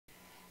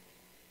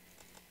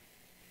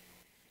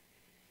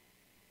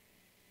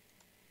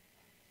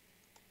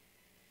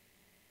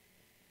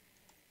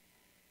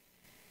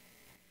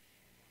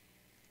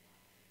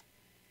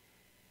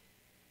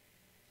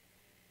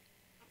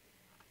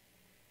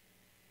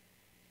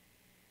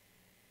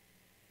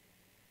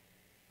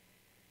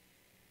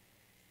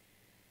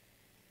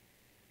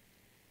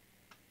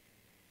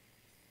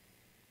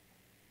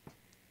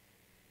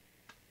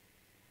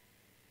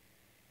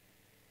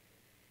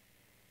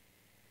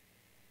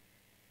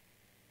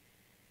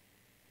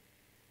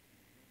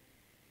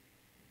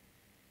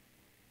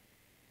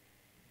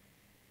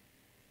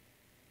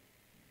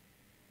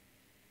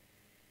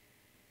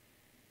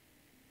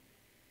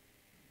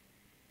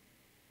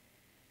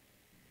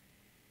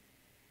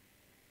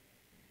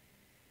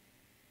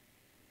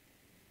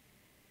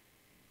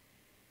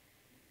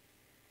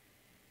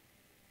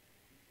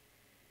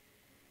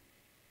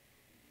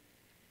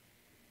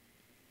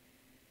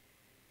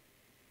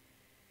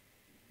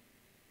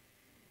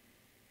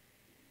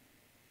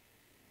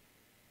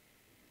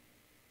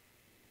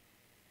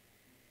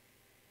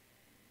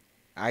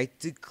I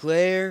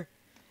declare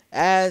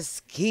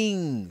as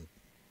king.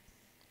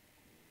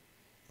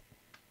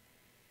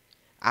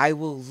 I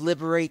will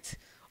liberate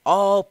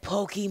all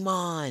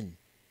Pokemon.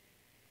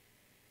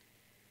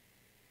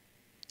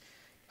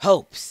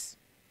 Hopes,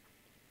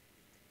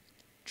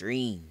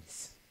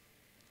 dreams,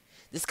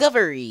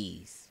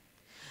 discoveries.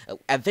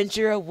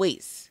 Adventure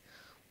awaits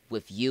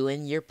with you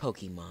and your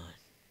Pokemon.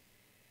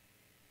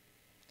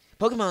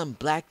 Pokemon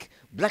Black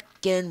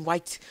and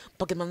White,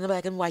 Pokemon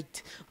Black and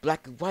White,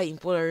 Black and White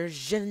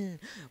version,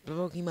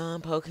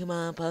 Pokemon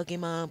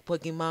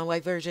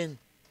White version,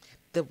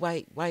 the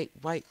white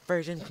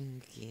version,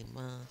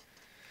 Pokemon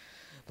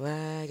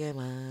Black and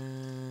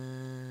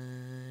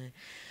White,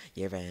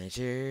 your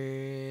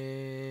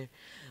adventure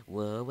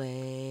will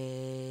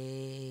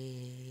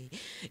wait.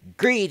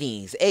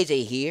 Greetings,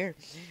 AJ here,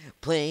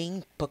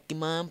 playing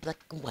Pokemon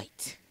Black and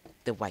White,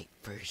 the white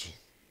version.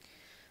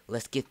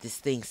 Let's get this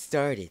thing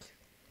started.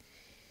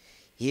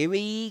 Here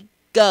we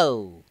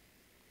go.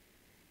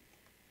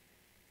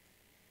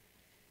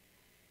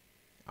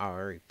 I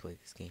already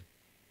played this game.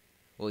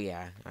 Well,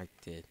 yeah, I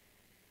did.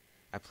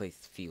 I played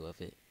a few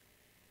of it.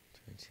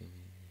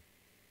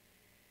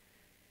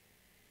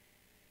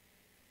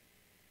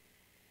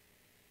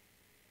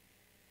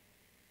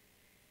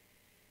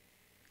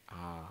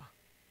 Ah.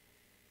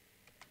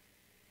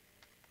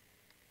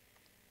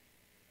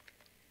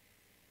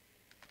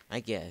 I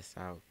guess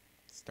I'll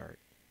start.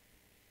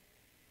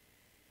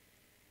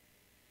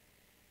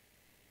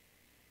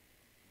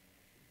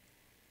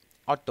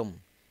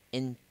 Autumn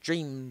in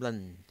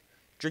Dreamland.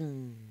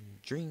 Dreamland.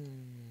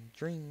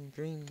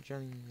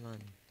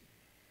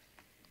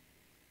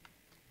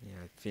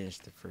 Yeah, I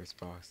finished the first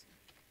boss.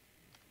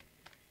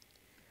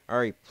 I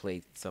already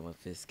played some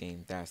of this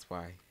game, that's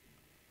why.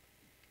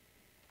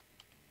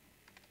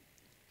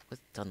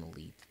 What's tunnel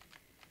lead?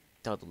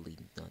 Tunnel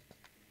lead nut.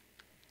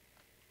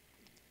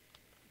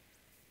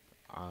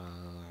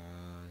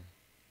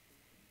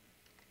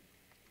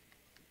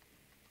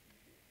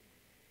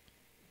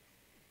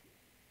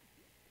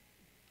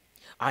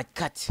 I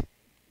cut.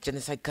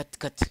 Genocide cut.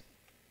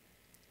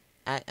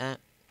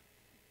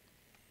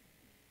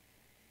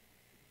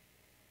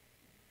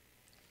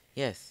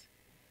 Yes.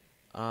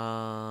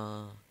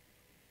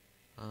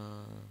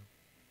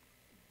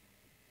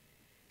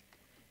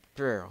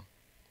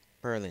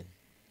 Berlin.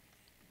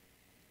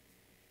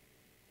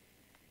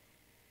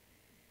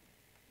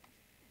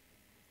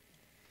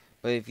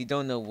 But if you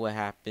don't know what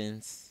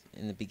happens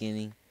in the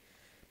beginning,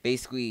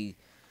 basically,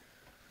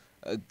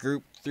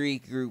 group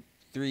three,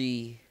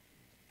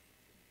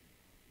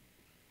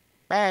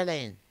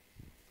 Berlin.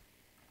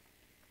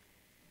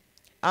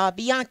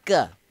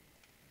 Bianca.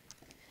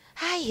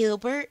 Hi,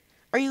 Hilbert.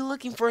 Are you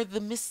looking for the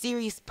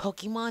mysterious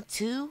Pokemon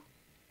too?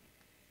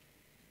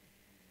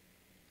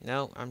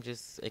 No, I'm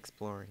just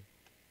exploring.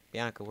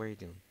 Bianca, what are you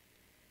doing?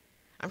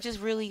 I'm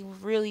just really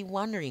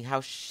wondering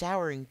how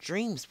showering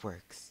dreams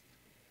works.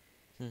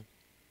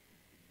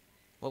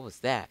 What was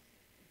that?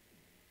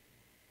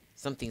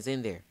 Something's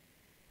in there.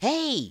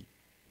 Hey!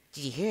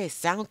 Did you hear a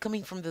sound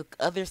coming from the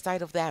other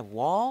side of that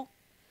wall?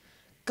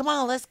 Come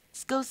on, let's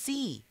go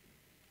see.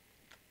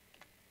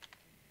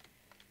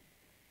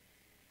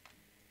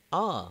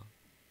 Oh.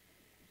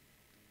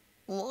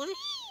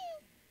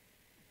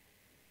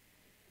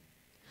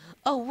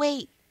 Oh,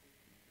 wait.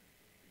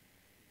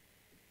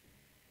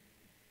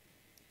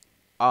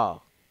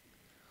 Oh.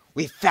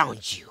 We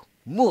found you,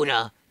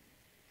 Muna.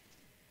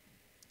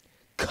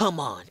 Come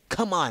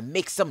on,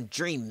 make some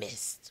dream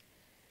mist.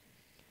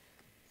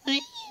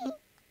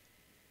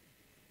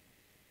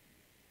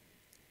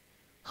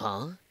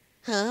 Huh?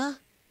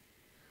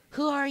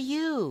 Who are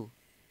you?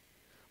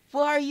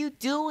 What are you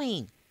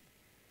doing?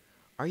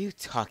 Are you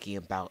talking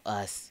about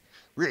us?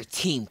 We're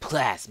Team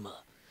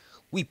Plasma.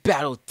 We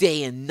battle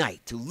day and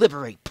night to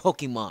liberate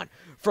Pokemon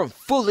from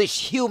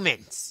foolish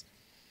humans.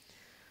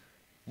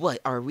 What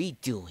are we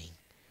doing?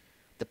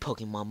 The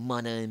Pokemon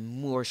Mana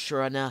and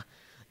Morshurana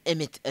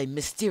emit a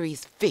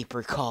mysterious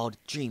vapor called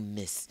Dream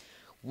Mist,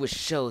 which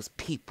shows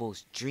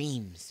people's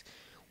dreams.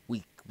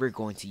 We're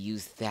going to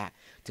use that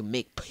to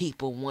make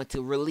people want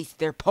to release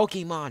their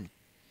Pokemon.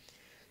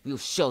 We'll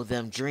show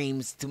them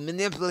dreams to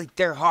manipulate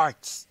their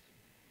hearts.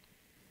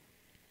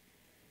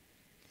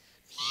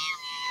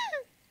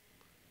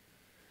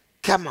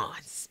 Come on,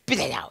 spit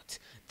it out,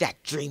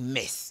 that Dream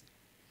Mist.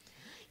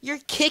 You're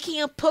kicking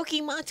a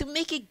Pokemon to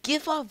make it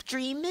give off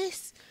Dream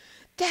Mist?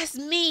 That's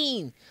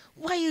mean.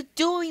 Why are you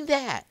doing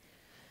that?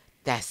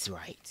 That's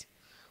right.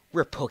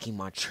 We're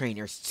Pokemon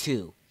trainers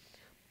too,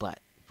 but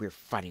we're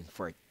fighting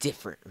for a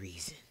different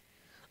reason.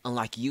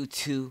 Unlike you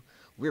two,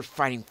 we're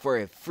fighting for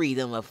the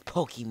freedom of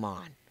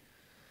Pokemon.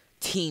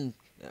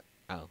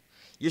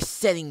 You're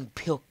setting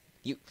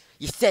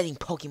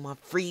Pokemon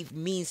free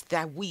means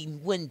that we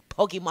win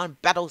Pokemon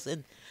battles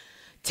and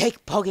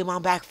take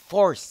Pokemon back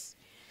force.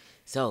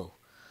 So,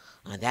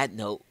 on that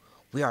note,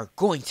 we are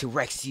going to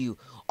rescue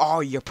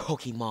all your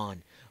Pokemon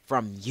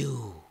from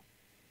you.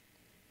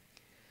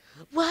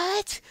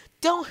 What?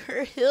 Don't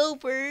hurt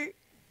Hilbert.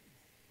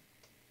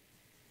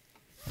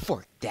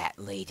 Fork that,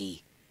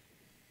 lady.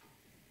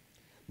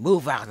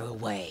 Move out of the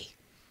way.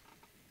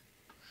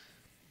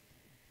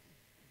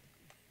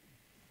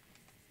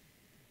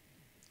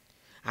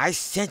 I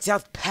sent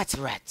out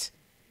Patrat.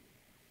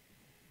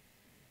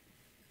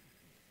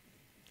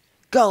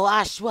 Go,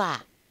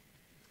 Ashwa.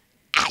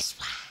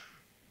 Ashwa.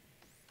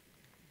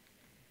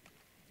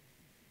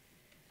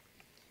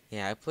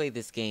 Yeah, I played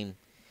this game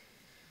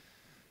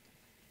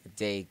a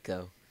day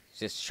ago.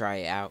 Just try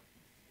it out.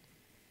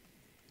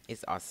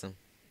 It's awesome.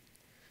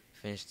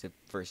 Finished the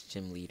first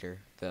gym leader,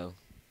 though.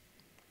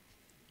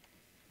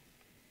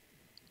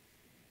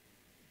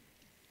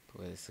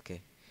 But it's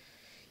okay.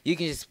 You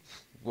can just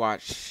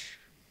watch,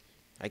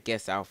 I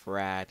guess,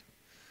 Alpharad,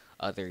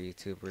 other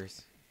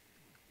YouTubers.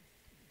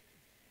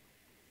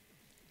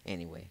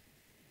 Anyway.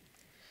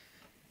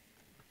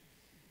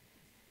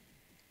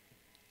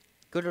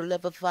 Go to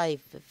level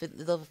 5,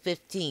 level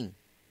 15.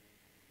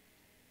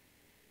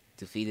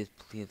 Defeated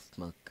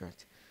Plasma Guard.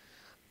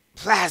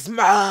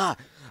 Plasma!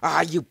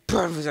 Ah, you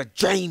bird was a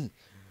dream!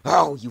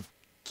 Oh, you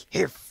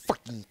here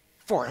fucking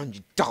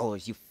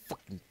 $400, you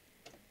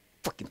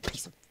fucking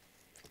piece of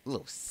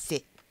little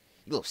shit.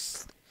 You little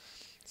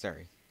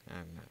sorry,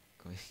 I'm not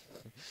going.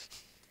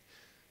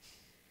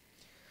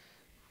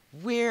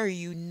 Where are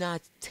you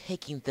not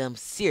taking them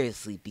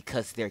seriously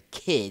because they're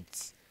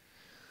kids?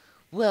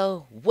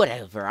 Well,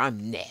 whatever,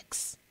 I'm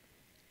next.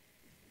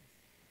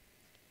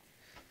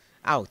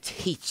 I'll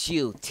teach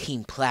you,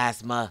 Team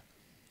Plasma.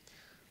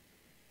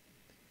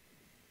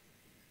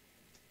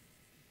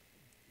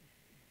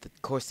 The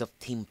course of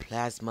Team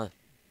Plasma.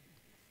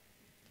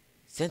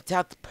 Sent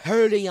out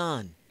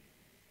Perleon.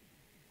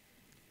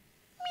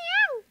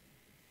 Meow.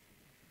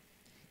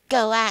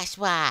 Go,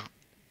 Ashwa.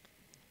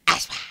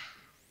 Ashwa.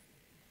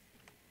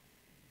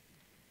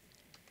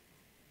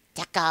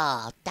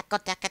 Taco, taco,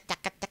 taco,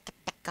 taco, taco,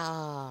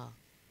 taco.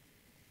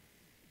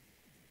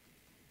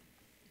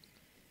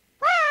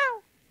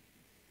 Wow.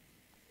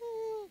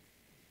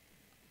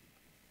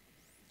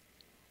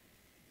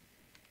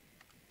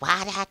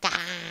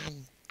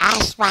 Wadagan.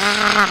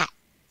 Ashwa.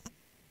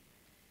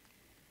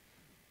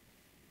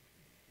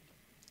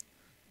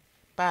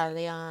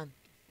 Perleon.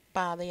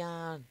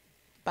 Perleon.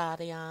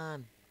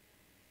 Perleon.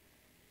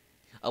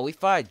 Oh, we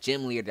fought a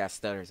gym leader that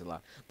stutters a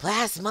lot.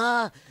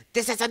 Plasma!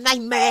 This is a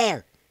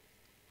nightmare!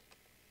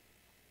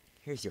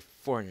 Here's your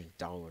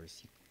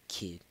 $400, you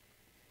kid.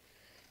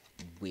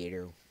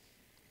 Weirdo.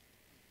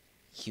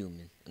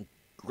 Human.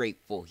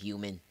 Ungrateful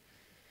human.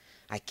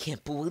 I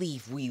can't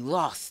believe we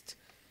lost.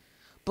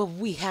 But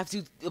we have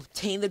to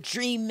obtain the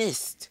Dream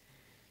Mist.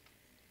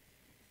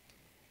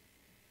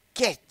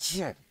 Get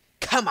your...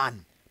 Come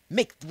on!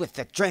 Make with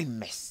the Dream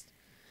Mist.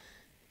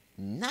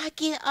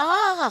 Knock it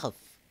off!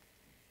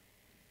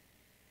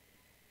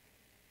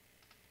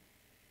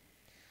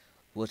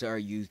 What are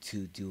you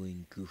two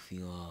doing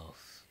goofing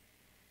off?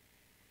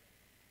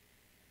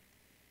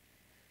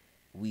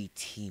 We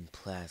Team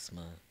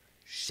Plasma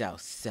shall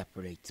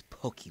separate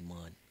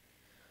Pokemon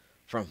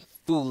from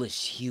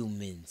foolish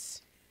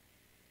humans.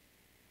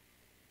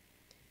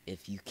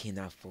 If you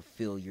cannot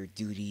fulfill your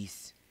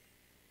duties,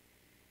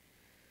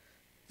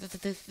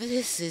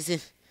 this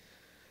isn't...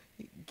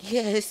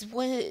 Guess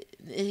when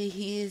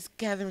he is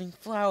gathering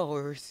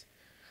flowers,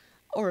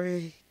 or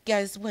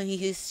guess when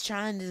he is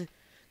trying to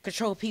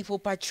control people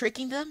by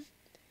tricking them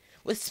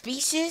with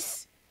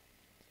speeches?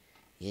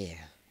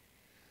 Yeah,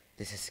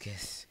 this is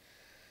guess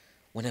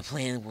when a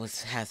plan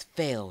has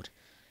failed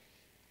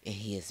and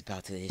he is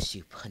about to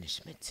issue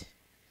punishment.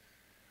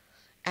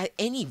 At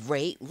any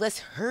rate, let's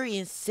hurry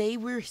and say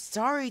we're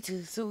sorry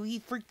so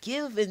he's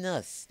forgiven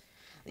us.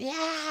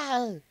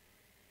 Yeah.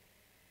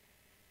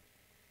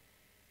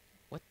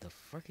 What the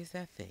fuck is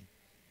that thing?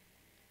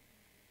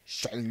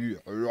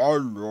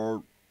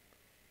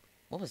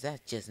 What was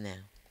that just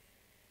now?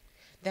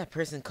 That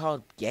person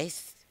called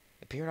Geist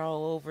appeared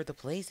all over the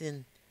place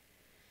and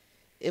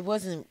it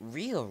wasn't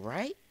real,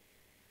 right?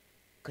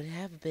 Could it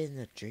have been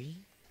a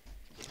dream?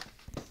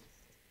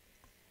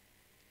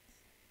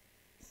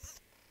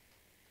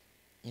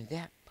 And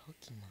that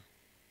Pokemon.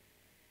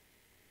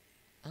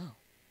 Oh.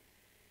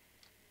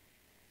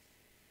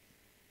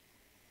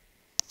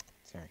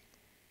 Sorry.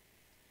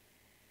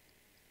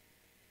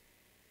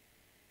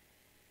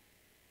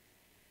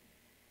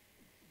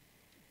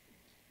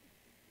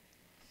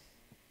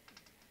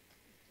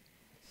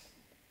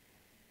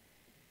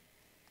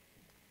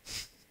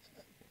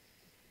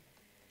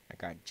 I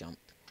got jumped.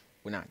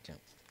 Well, not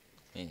jumped.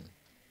 Anyway.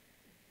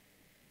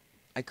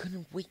 I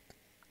couldn't wait.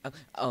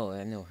 Oh,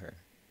 I know her.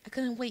 I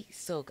couldn't wait,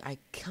 so I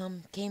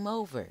came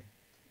over.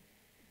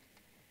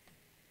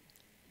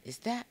 Is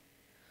that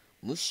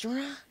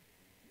Mushra?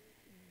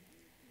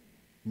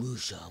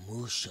 Musha.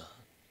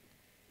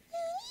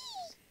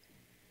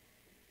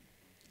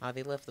 Oh,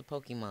 they left the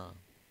Pokemon.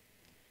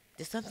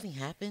 Did something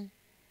happen?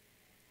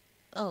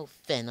 Oh,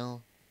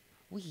 Fennel.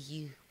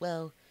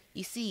 Well,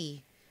 you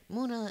see,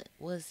 Muna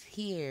was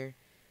here,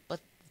 but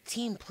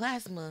Team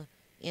Plasma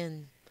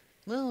and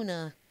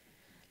Muna,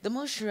 the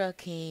Mushra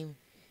came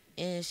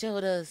and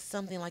showed us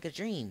something like a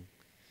dream.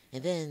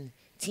 And then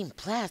Team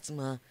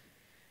Plasma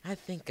I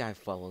think I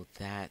followed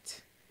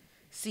that.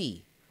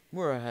 See,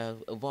 Mura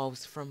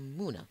evolves from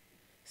Muna.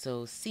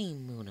 So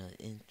seeing Muna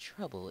in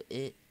trouble,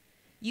 it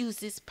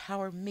used its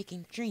power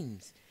making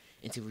dreams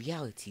into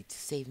reality to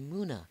save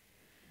Muna.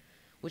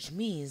 Which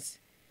means,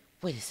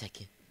 wait a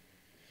second.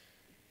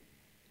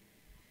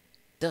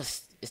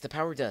 Dust. It's the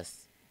power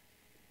dust.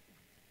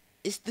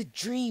 It's the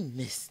dream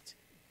mist.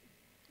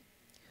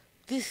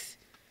 This,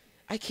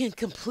 I can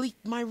complete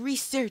my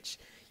research.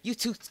 You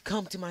two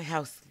come to my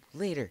house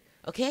later,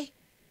 okay?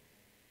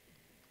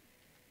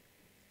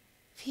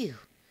 Phew,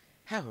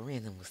 how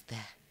random was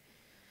that?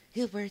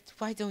 Hilbert,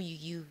 why don't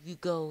you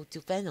go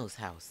to Fennel's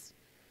house?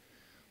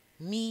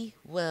 Me?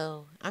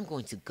 Well, I'm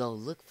going to go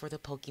look for the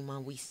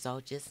Pokemon we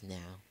saw just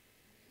now.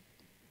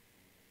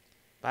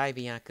 Bye,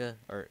 Bianca.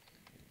 Or,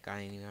 got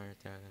any more?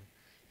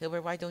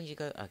 Hilbert, why don't you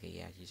go? Okay,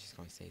 yeah, you're just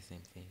going to say the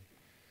same thing.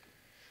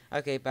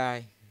 Okay,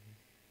 bye.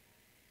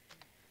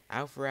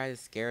 Alfred is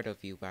scared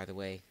of you, by the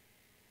way.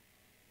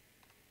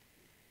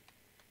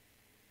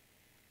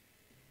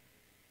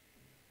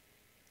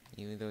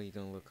 Even though you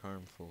don't look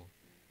harmful.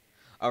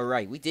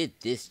 Alright, we did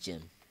this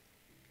gym.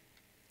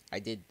 I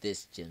did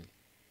this gym.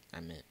 I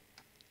meant.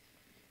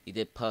 We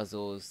did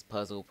puzzles,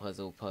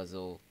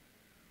 puzzle.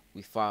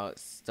 We fought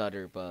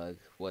Stutterbug.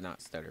 Well, not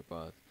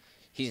Stutterbug.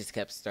 He just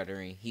kept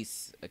stuttering.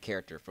 He's a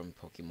character from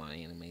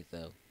Pokemon anime,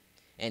 though.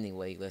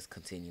 Anyway, let's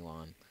continue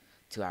on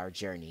to our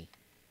journey.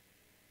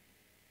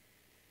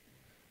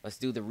 Let's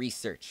do the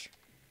research.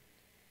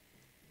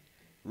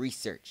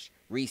 Research.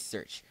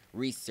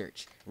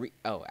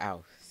 Oh,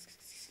 ow.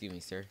 Excuse me,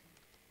 sir.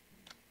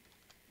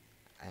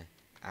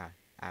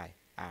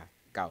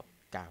 Go.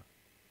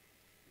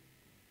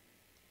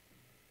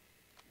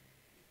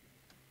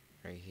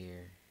 Right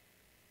here.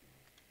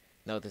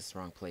 No, this is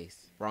wrong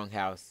place. Wrong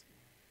house.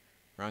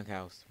 Wrong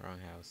house.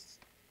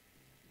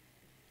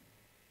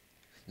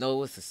 No, it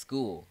was the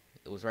school.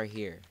 It was right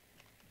here.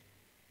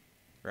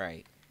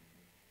 Right.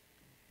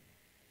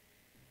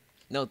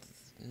 No.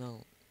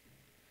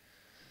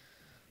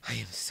 I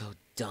am so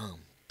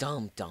dumb.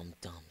 Dumb.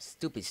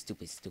 Stupid.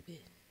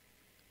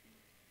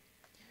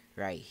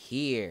 Right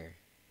here.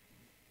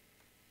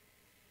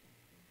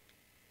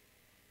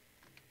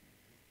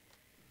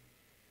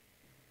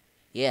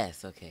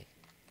 Yes, okay.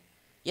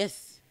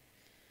 Yes.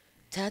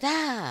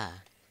 Ta-da!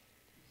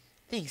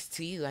 Thanks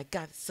to you, I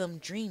got some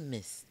dream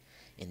mist.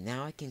 And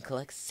now I can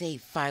collect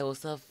save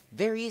files of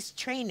various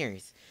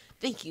trainers.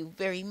 Thank you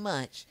very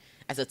much.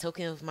 As a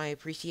token of my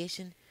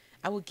appreciation,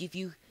 I will give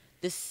you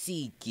the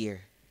Seed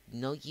Gear.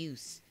 The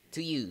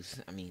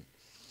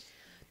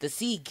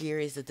Seed Gear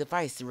is a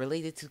device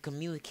related to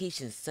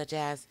communications such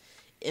as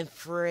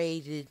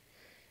infrared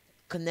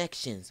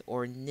connections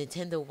or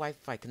Nintendo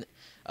Wi-Fi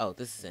Oh,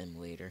 this is an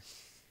emulator.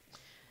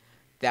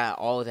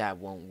 All that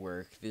won't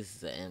work. This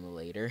is an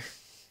emulator.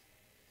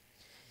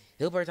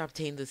 Hilbert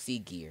obtained the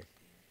Seed Gear.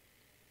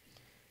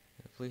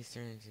 Please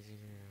turn into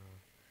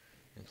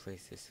in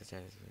places such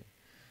as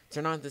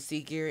turn on the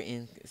Seed Gear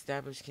and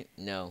establish.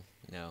 No.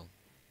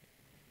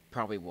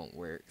 Probably won't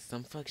work.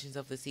 Some functions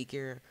of the Seed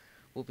Gear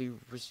will be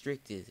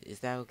restricted. Is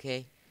that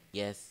okay?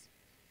 Yes.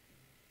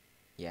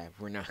 Yeah,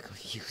 we're not going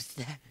to use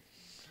that.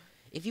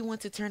 If you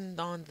want to turn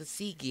on the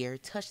Seed Gear,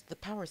 touch the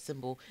power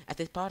symbol at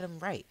the bottom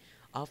right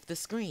of the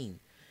screen.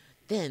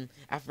 Then,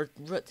 after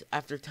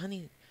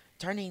turning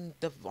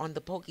on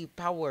the Poke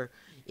Power,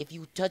 if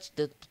you touch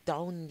the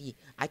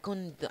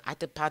icon at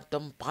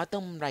the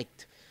bottom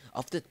right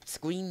of the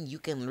screen, you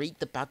can read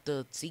about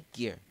the Seed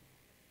Gear.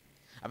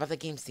 About the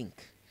game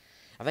sync.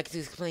 I'd like to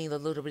explain a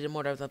little bit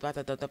more about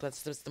the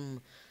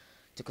system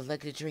to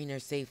collect the trainer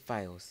save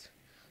files.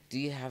 Do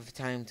you have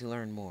time to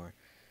learn more?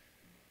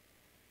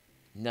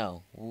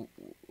 No.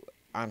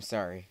 I'm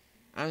sorry.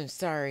 I am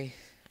sorry.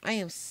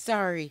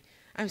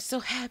 I'm so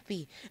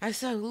happy. I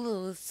saw a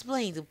little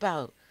explained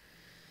about.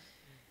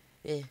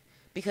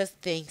 Because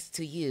thanks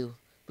to you,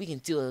 we can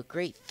do a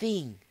great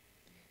thing.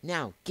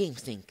 Now,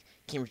 GameSync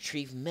can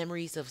retrieve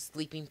memories of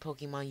sleeping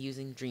Pokemon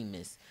using Dream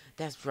Mist.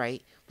 That's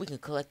right, we can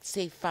collect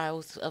save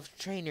files of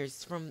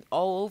trainers from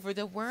all over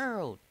the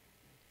world.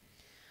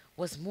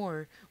 What's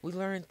more, we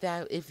learned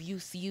that if you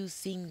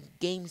use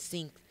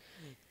GameSync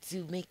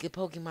to make a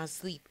Pokemon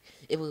sleep,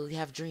 it will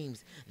have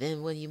dreams.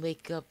 Then when you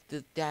make up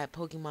that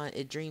Pokemon,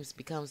 it dreams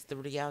becomes the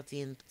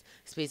reality in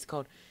space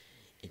called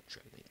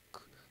Intralink.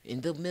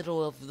 In the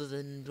middle of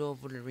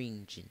the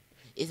region.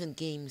 Isn't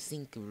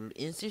GameSync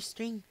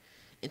interesting?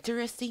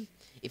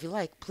 If you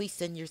like, please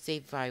send your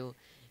save file.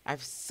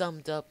 I've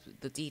summed up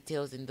the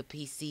details in the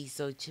PC,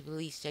 so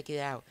please check it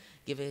out.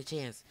 Give it a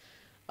chance.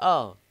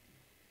 Oh.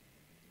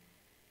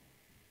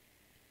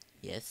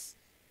 Yes?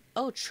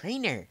 Oh,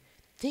 trainer!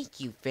 Thank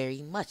you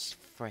very much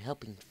for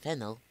helping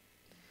Fennel.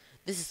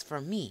 This is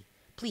from me.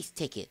 Please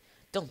take it.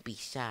 Don't be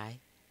shy.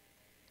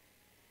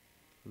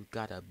 We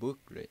got a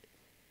booklet.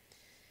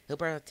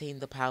 Hilbert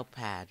obtained the PAL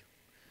pad.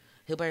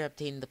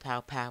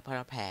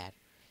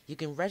 You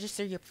can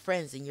register your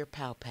friends in your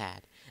PAL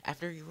pad.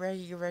 After you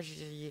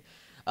register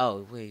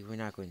Oh, wait, we're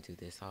not going to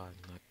do this. Oh,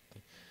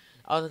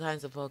 all the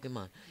kinds of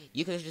Pokemon.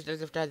 You can just and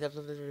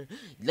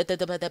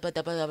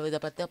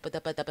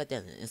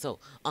so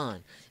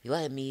on.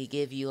 Let me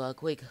give you a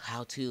quick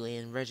how-to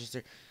and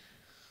register.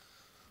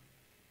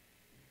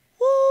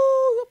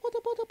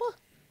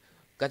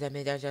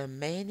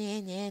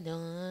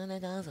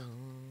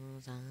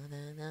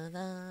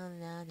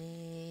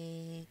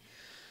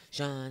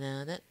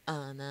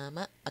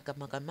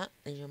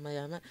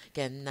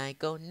 Can I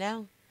go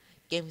now?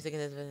 Game music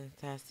is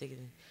fantastic.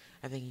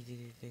 I think you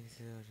do things.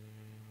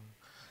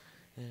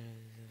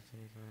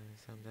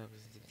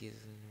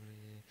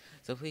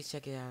 So please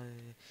check it out.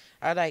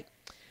 I like,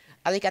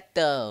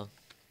 arigato.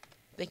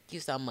 Thank you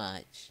so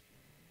much.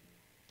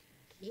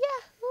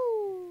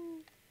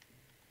 Yahoo!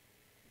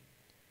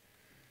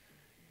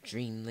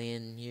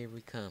 Dreamland, here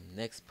we come.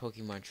 Next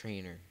Pokemon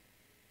trainer.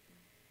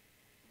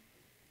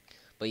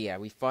 But yeah,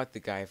 we fought the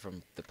guy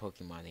from the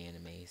Pokemon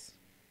animes.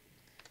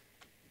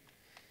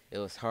 It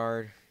was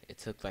hard. It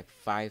took like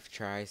 5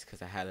 tries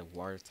because I had a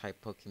water type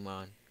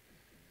Pokemon.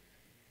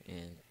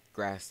 And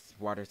grass,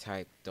 water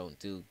type don't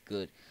do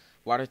good.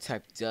 Water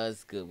type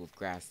does good with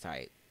grass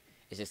type.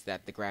 It's just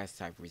that the grass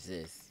type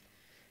resists.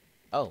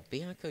 Oh,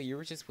 Bianca, you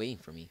were just waiting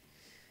for me.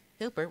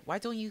 Hilbert, why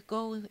don't you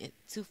go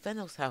to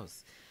Fennel's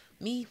house?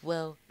 Me?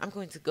 Well, I'm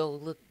going to go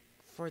look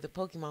for the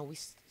Pokemon we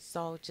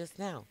saw just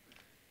now.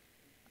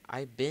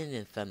 I've been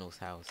in Fennel's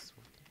house.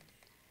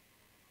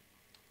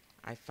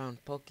 I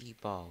found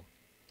Pokeball.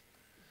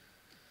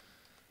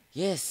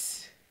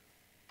 Yes.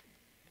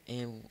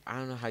 And I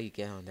don't know how you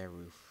get on that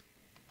roof.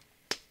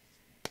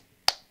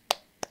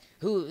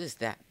 Who is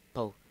that?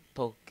 Poke.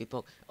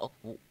 Oh,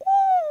 ooh,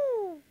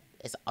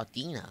 it's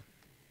Audina.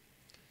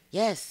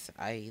 Yes,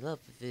 I love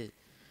it.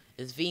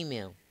 It's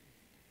female.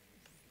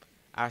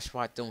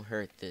 Ashwat, don't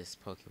hurt this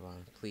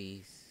Pokemon,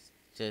 please.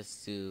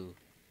 Just do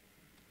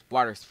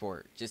water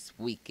sport. Just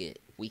weak it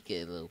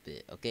a little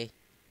bit, okay?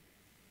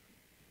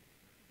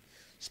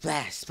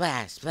 Splash,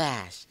 splash,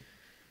 splash.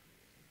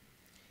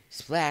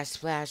 Splash,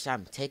 splash,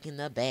 I'm taking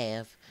a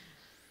bath.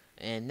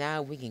 And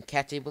now we can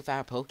catch it with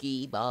our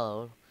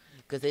Pokeball.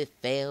 Because it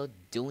failed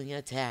doing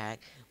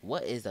attack.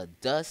 What is a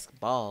Dusk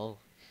Ball?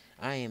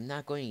 I am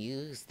not going to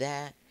use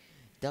that.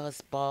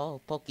 Dust Ball,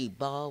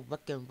 Pokeball,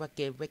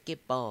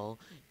 Wreck-it Ball.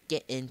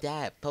 Get in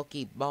that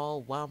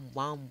Pokeball. Wom,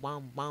 wom,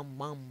 wom, wom,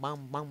 wom,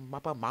 wom, wom,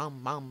 wom, wom,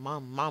 wom,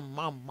 wom, wom,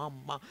 wom, wom,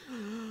 wom.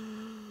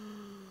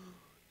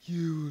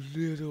 You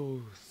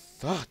little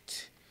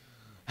thought.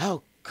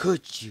 How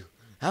could you?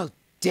 How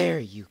dare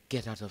you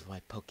get out of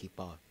my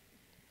Pokeball?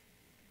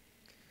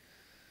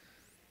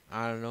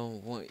 I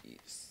don't want you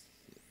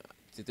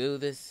to do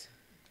this,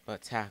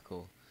 but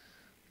tackle.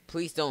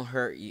 Please don't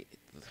hurt you.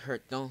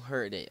 Don't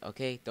hurt it,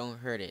 okay? Don't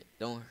hurt it.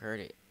 Don't hurt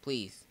it,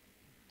 please.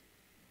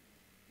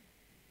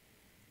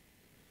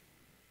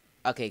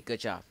 Okay, good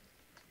job.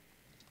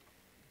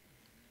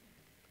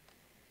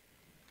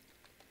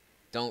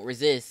 Don't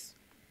resist.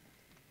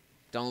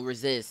 Don't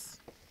resist.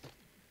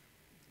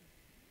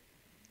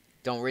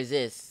 Don't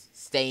resist.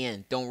 Stay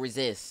in. Don't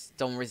resist.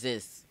 Don't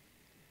resist.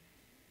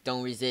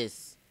 Don't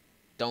resist.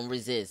 Don't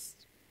resist.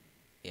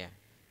 Yeah.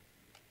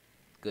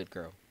 Good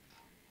girl.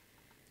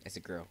 It's a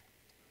girl.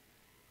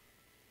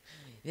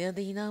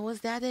 Lilina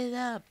was that it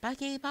up.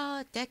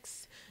 Pokeball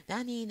Dex.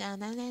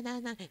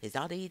 It's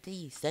all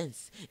the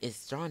sense. It's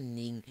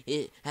strong.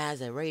 It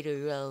has a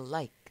radar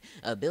like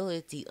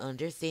ability to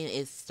understand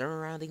its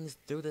surroundings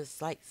through the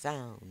slight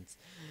sounds.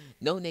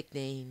 No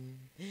nickname.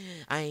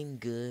 I'm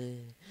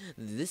good.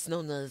 This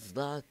no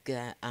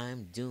Nuzlocke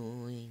I'm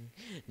doing.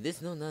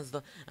 This no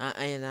Nuzlocke.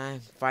 And I'm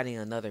fighting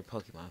another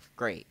Pokemon.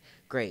 Great.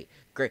 Great.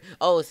 Great.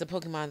 Oh, it's a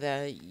Pokemon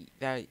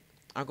that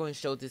I'm going to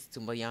show this to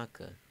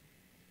Bianca.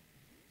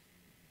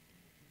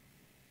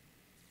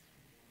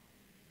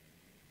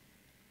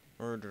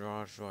 Or the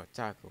also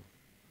tackle.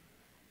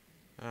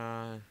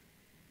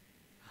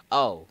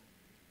 Oh.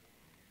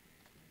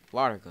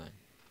 Water gun.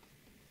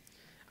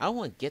 I don't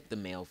want to get the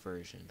male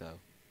version though.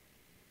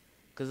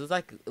 Cause it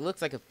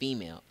looks like a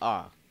female.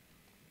 Ah.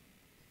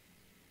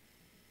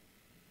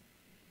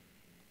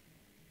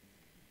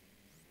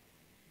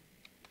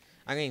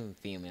 I'm getting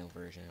a female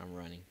version. I'm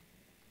running.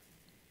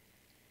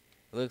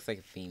 It looks like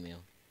a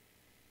female.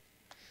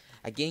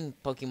 I'm getting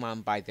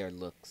Pokemon by their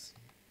looks.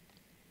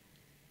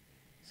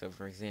 So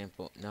for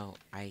example, no,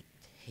 I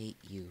hate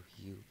you.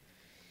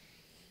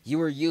 You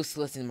were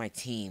useless in my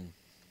team.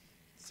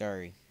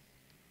 Sorry.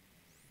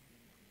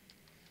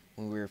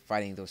 When we were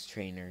fighting those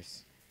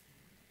trainers.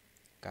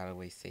 Got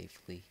away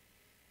safely.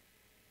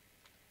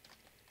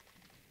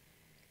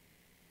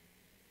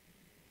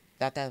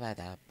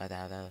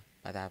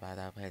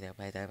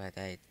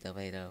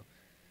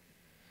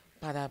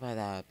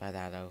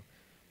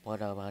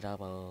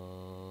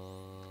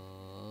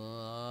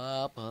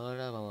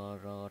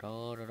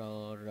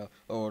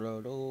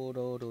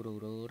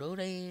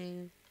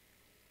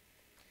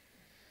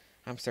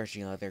 I'm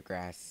searching other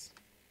grass.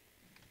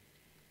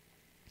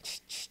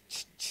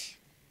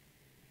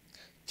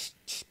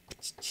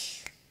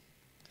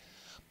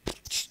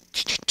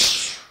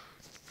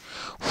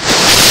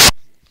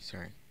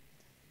 Sorry.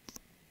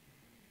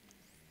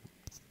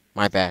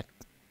 My bad.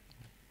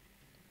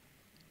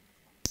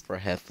 For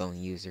headphone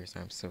users,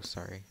 I'm so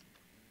sorry.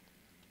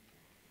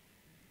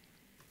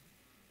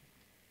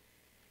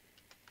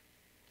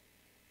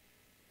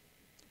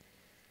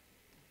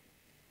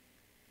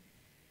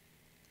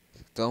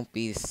 Don't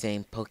be the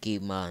same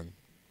Pokemon.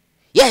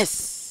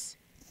 Yes!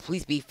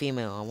 Please be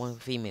female. I want a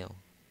female.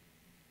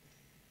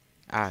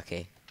 Ah,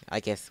 okay.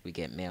 I guess we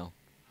get male.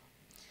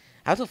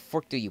 How the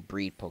fuck do you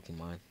breed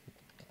Pokemon?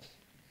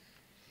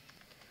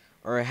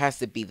 Or it has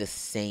to be the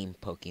same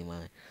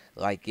Pokemon.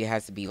 Like, it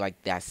has to be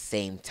like that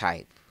same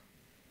type.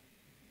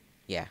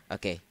 Yeah,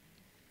 okay.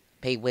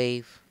 Pay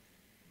wave.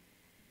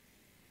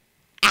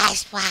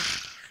 Ashwa!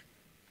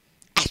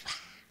 Ashwa!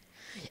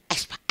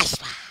 Ashwa!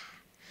 Ashwa!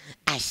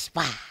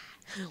 Ashwa!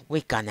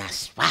 We're gonna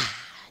swat!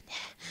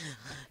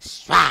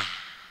 Swat!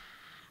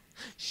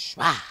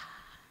 Swat!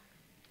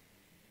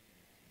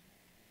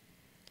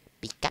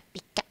 Pika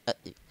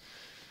pika!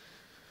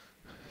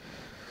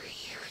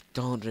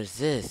 Don't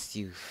resist,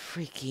 you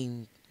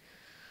freaking...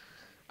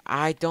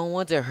 I don't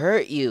want to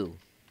hurt you.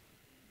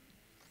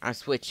 I'm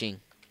switching.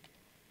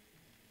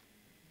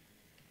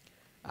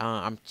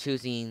 I'm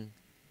choosing...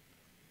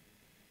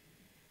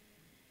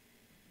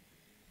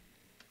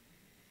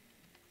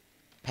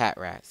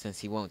 Patrat, since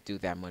he won't do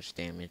that much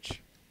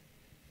damage.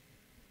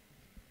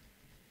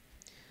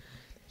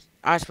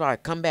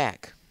 Oshawott, come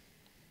back.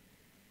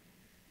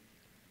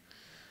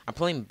 I'm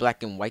playing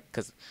Black and White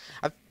because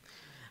I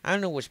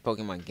don't know which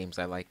Pokemon games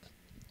I like.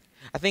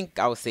 I think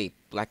I would say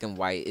Black and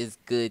White is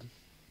good.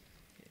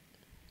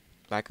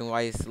 Black and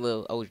White is a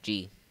little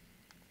OG.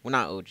 Well,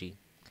 not OG.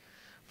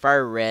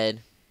 Fire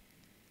Red,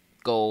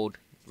 Gold,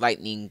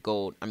 Lightning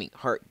Gold,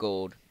 Heart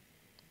Gold,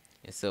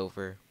 and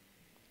Silver.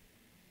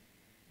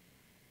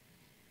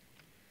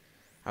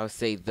 I would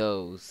say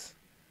those.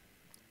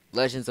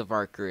 Legends of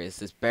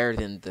Arceus is better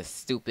than the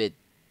stupid,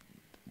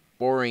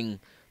 boring,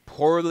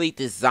 poorly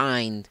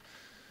designed,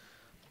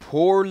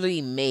 poorly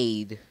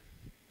made,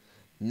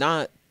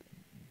 not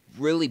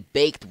really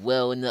baked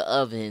well in the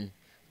oven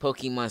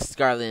Pokemon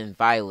Scarlet and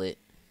Violet.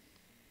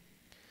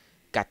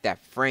 Got that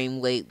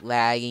frame rate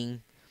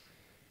lagging,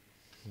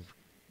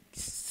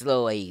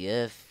 slow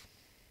AF.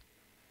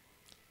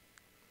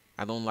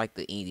 I don't like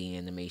the eating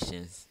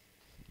animations.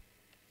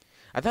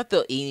 I thought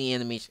the eating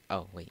animation...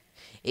 Oh, wait.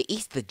 It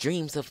eats the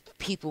dreams of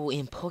people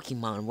in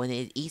Pokemon. When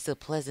it eats a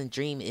pleasant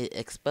dream, it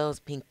expels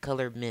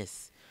pink-colored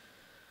mist.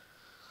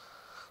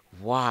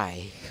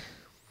 Why?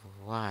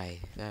 Why?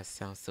 That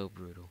sounds so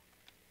brutal.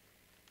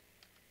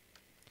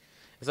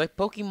 It's like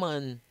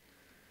Pokemon...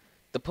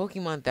 The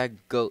Pokemon that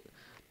go...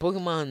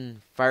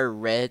 Pokemon Fire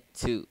Red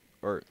to...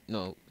 Or,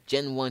 no.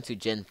 Gen 1 to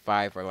Gen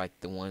 5 are like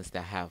the ones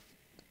that have...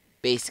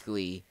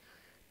 Basically,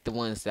 the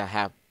ones that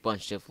have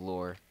bunch of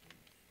lore.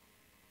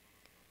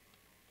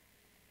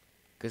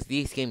 Because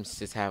these games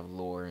just have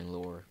lore and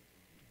lore.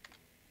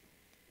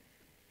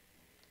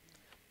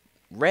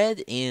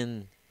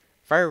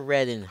 Fire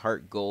Red and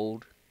Heart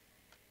Gold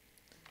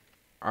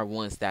are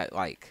ones that,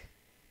 like,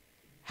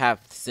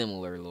 have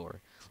similar lore.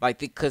 Like,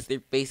 because they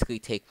basically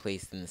take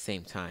place in the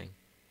same time.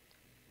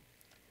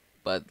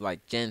 But,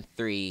 like, Gen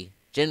 3,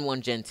 Gen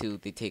 1, Gen 2,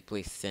 they take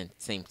place at the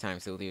same time.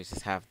 So they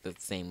just have the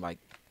same, like,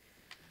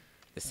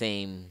 the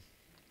same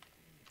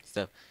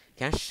stuff.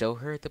 Can I show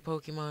her the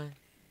Pokemon?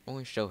 I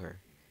want to show her.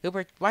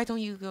 Hilbert, why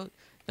don't you go?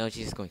 No,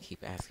 she's just going to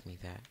keep asking me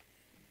that.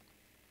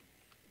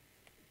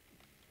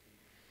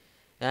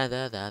 Da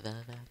da da da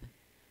da.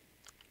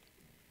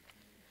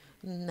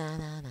 Na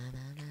na na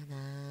na na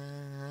na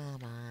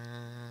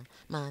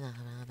ma na na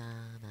na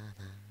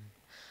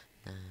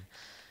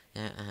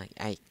na.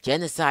 I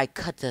genocide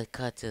cutter.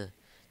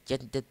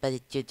 Don't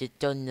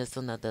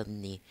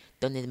sonadoni.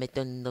 Don't me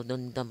don't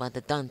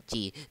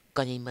donchi.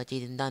 Goni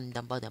machi nan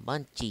dambada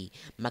munchi.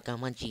 Maka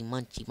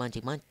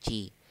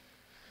munchi.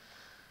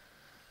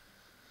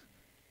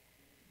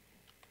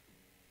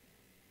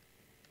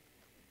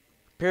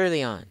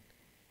 Purely on.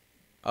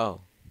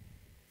 Oh.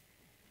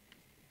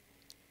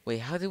 Wait,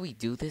 how do we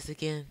do this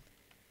again?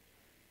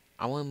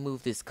 I want to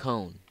move this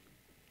cone.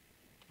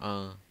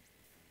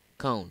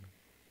 Cone.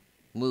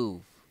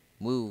 Move.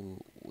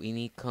 We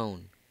need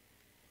cone.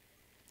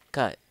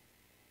 Cut.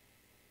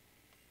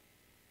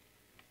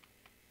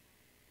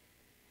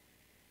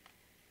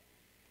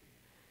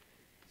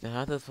 Then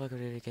how the fuck are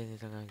we get it?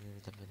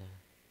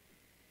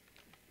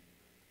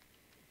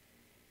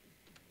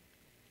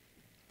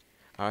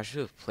 Oh, I should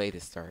have played the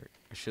start.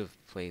 I should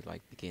have played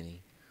like beginning.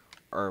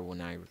 Or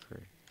when I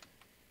record.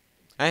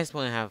 I just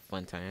want to have a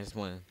fun time. I just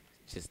want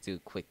to just do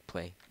quick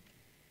play.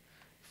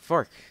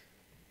 Fork.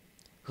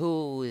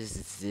 Who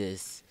is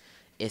this?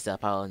 It's a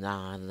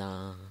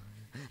Ponana.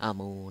 A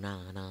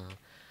Moonana.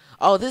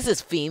 Oh, this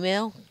is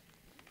female?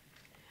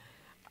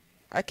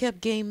 I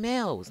kept getting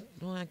males.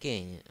 No, I'm not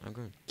getting it. I'm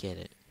gonna get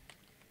it.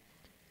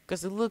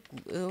 Cause it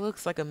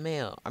looks like a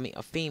male.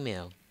 A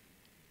female.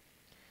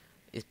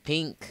 It's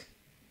pink.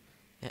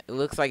 It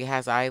looks like it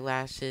has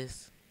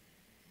eyelashes.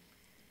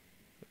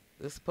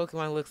 This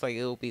Pokemon looks like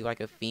it would be like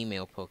a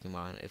female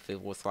Pokemon if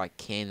it was like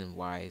canon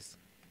wise.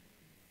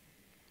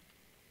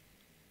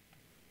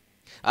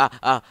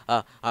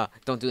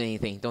 Don't do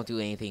anything. Don't do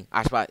anything.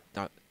 Oshbot,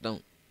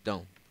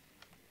 don't.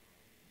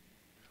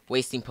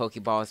 Wasting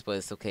Pokeballs, but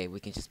it's okay. We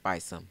can just buy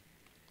some.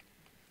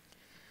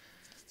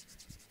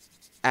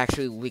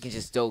 Actually, we can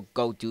just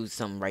go do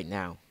some right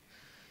now.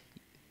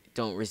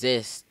 Don't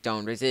resist.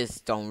 Don't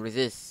resist. Don't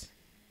resist.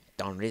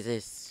 Don't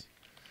resist.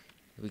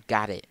 We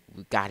got it.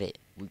 We got it.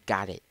 We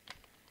got it.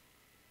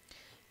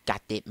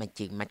 Got it,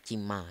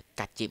 machima.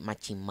 Got it,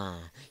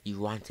 machima. You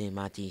want it,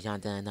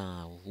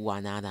 machina.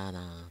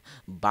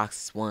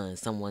 Box one,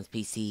 someone's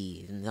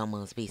PC.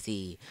 Someone's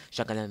PC.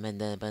 Shotgun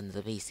the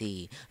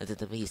PC. The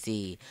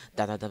PC.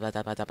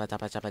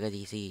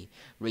 DC.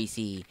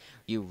 Racy.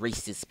 You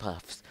racist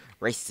puffs.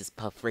 Racist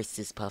puff.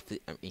 Racist puff.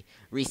 I mean,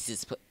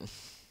 racist puff.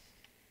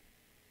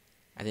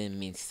 I didn't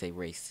mean to say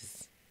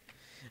racist.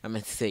 I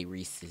meant to say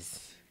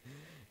Reese's.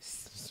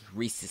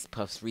 Reese's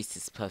Puffs,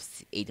 Reese's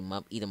Puffs. Eat 'em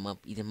up, eat 'em up,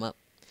 eat 'em up.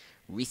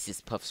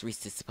 Reese's Puffs,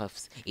 Reese's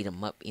Puffs. Eat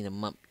 'em up, eat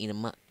 'em up, eat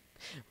 'em up.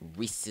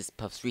 Reese's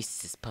Puffs,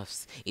 Reese's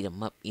Puffs. Eat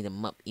 'em up, eat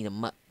 'em up, eat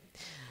 'em up.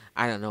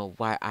 I don't know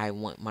why I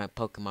want my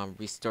Pokemon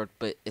restored,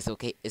 but it's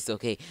okay, it's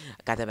okay.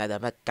 Got that right,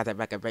 got that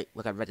right,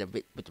 with the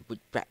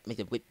rat, make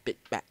the whip bit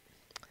back.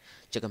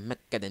 Sugar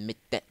make gonna make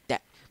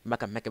that.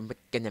 Maka make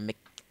gonna make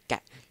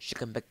cat.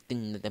 Sugar make the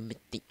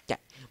mythic cat.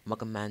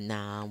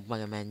 Wagamana,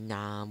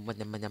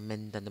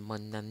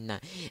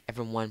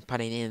 everyone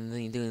partying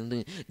in,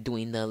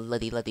 doing the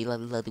luddy, but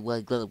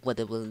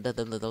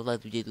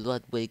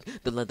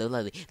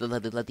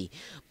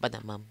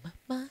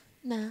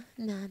na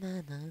na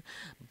na na,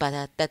 ba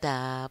da da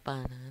da,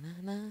 ba na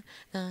na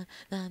na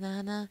na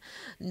na na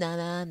na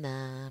na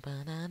na,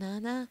 ba na na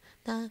na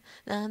na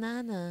na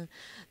na na,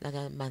 ba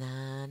na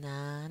na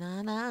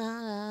na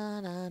na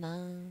na na.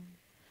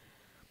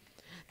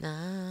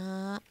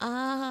 Na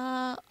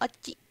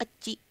achi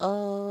achi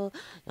oh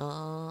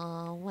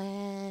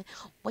we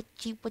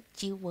wachi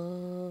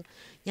wo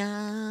ya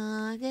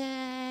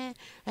de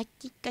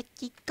achi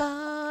achi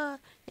ka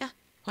ya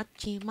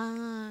wachi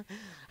ma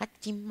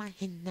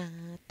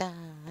hinata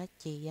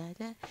achi ya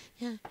da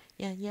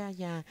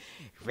ya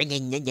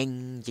ring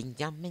ring jing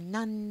jam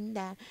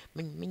nanda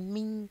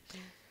min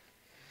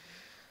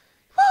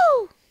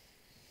woo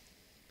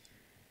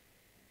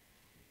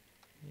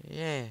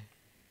yeah.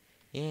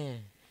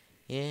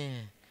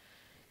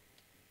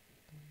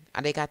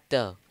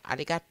 Arigato.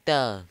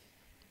 Arigato.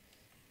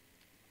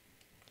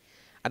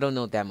 I don't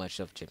know that much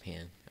of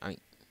Japan. I mean,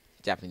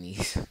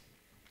 Japanese.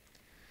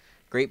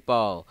 Great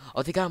Ball.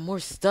 Oh, they got more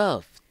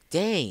stuff.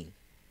 Dang.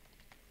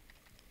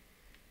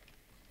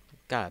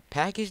 Got a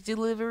package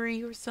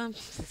delivery or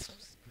something?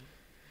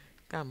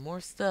 Got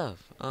more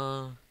stuff.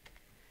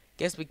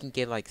 Guess we can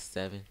get like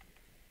 7.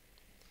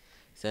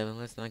 7,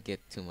 let's not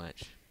get too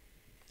much.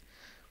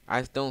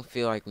 I don't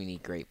feel like we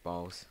need Great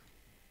Balls.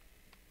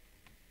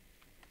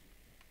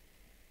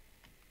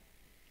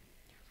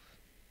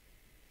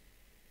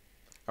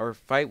 Our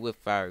fight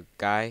with our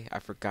guy, I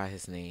forgot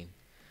his name.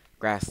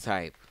 Grass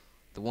type.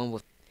 The one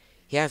with...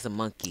 He has a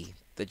monkey.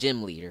 The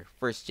gym leader.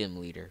 First gym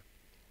leader.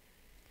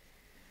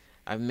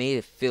 I made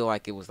it feel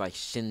like it was like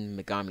Shin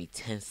Megami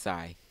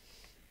Tensei.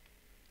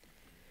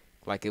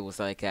 Like it was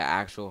like an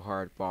actual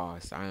hard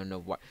boss. I don't know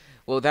what...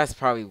 Well, that's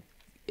probably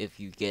if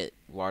you get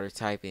water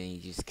type and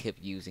you just keep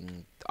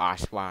using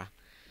Ashwa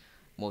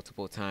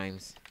multiple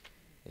times.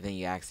 And then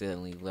you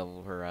accidentally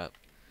level her up.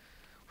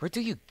 Where do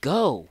you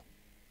go?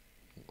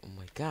 Oh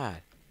my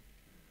god.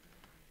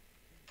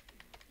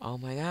 Oh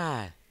my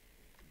god.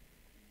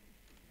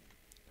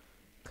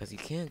 Because you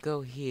can't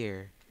go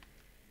here.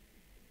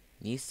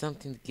 Need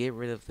something to get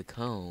rid of the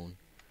cone.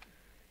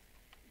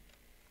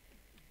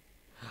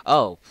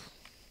 Oh.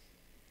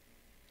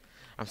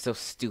 I'm so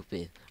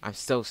stupid. I'm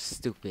so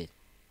stupid.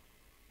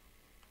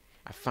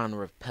 I found a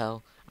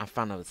repel. I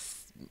found a...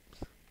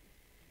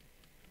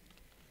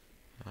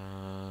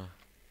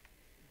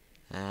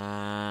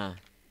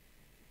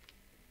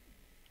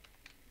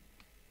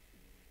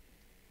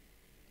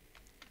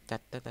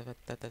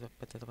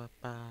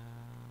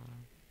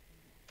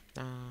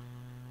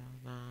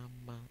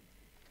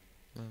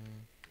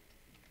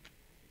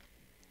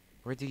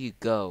 Where do you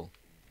go?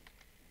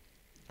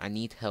 I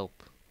need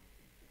help.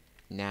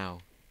 Now.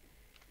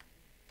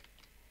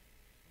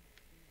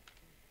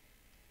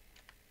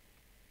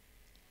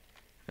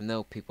 I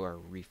know people are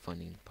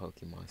refunding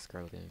Pokemon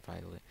Scarlet and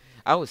Violet.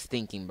 I was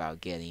thinking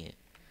about getting it.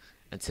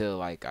 Until,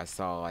 like, I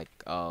saw, like,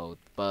 oh,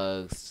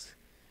 bugs,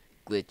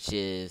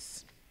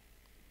 glitches.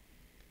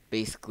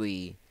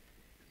 Basically,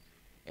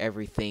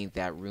 everything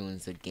that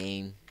ruins a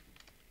game.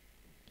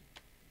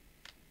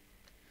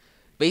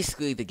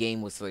 Basically, the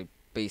game was, like,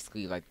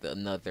 basically, like, the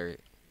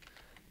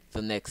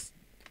next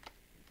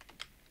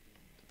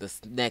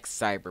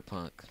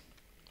Cyberpunk.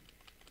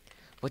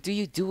 What do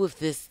you do with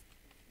this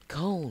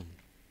cone?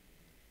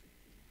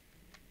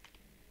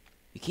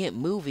 You can't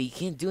move it. You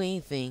can't do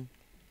anything.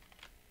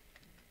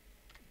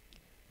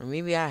 Or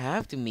maybe I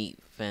have to meet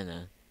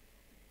Fena.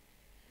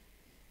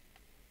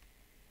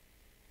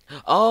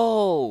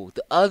 Oh,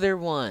 the other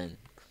one.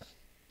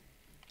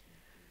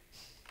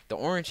 The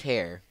orange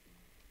hair.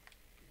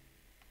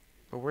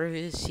 But where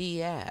is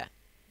she at?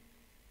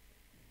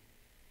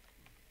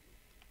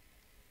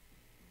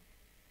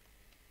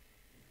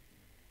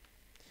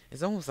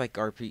 It's almost like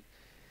RP.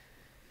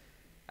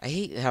 I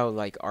hate how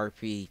like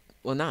RP.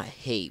 Well, not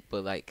hate,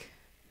 but like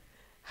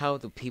how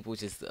the people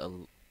just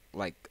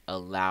like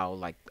allow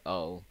like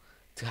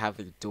to have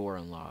their door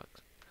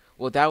unlocked.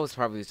 Well, that was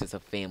probably just a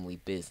family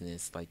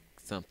business, like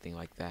something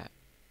like that.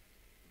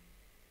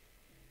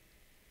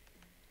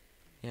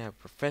 Yeah,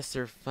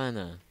 Professor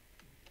Funna.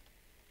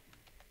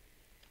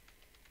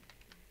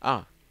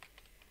 Ah,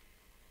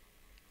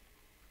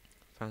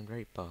 found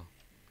rainbow.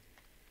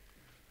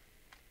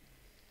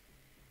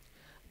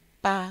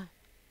 Ba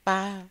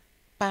ba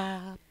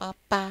ba ba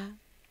ba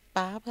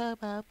ba ba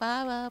ba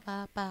ba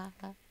ba ba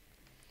ba.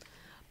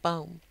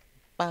 Boom,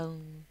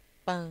 boom,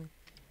 boom,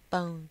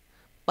 boom,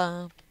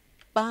 boom,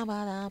 ba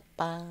ba da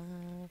ba.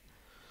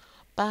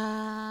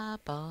 Ba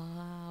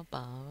ba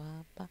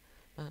ba ba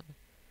ba.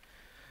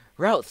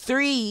 Route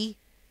 3?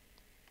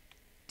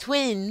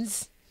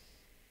 Twins?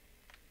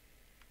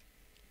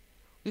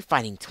 We're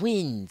fighting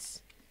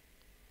twins.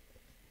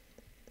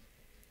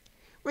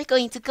 We're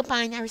going to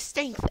combine our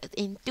strength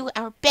and do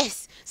our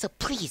best, so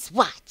please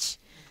watch.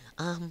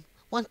 1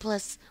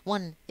 +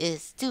 1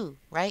 is 2,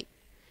 right?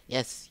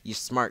 Yes, you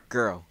smart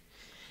girl.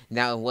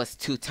 Now what's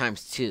 2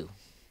 times 2?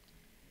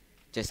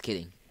 Just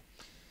kidding.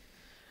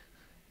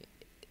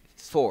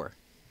 It's 4.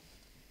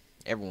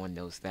 Everyone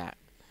knows that.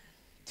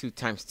 2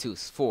 times 2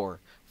 is 4.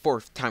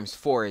 4 times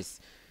 4 is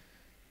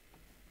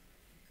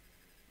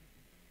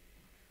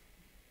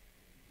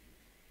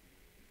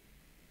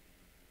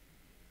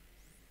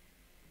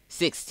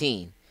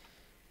 16.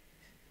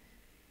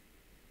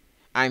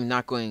 I'm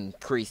not going to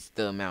increase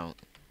the amount.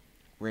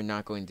 We're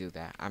not going to do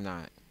that. I'm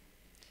not.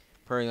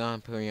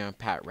 Purion,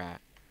 Pat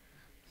Rat.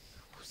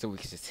 So we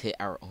can just hit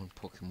our own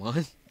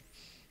Pokemon.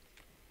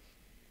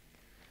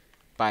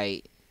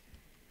 By...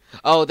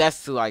 Oh,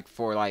 that's like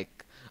for like...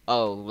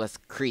 Oh, let's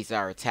increase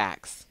our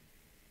attacks.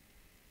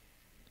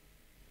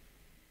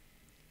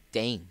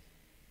 Dang.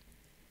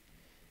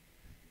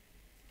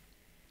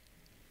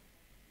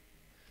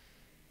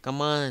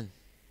 Come on.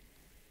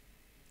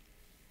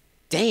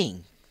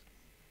 Dang.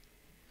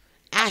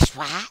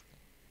 Ashwat.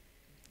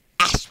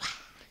 Ashwat.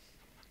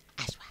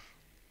 Ashwat.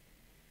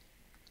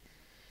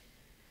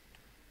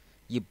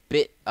 You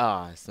bit.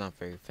 Ah, it's not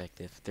very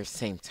effective. They're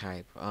same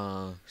type.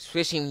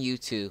 Switching you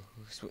two.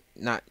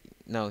 Not.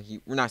 No,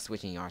 we're not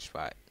switching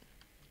Ashwat.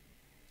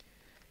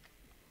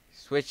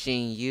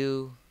 Switching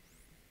you.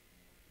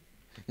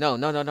 No,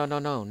 no, no, no, no,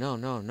 no, no,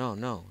 no, no,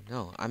 no,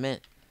 no.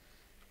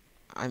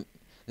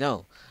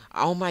 No.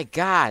 Oh my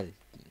god.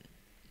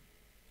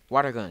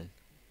 Water gun.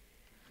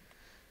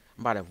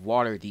 I'm about to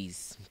water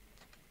these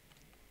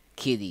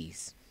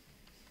kitties.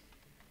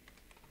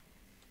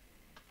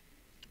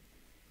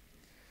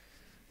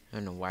 I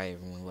don't know why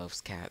everyone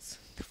loves cats.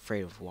 They're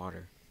afraid of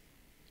water.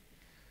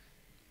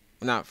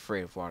 I'm not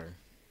afraid of water.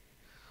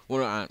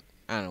 Well, I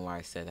don't know why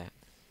I said that.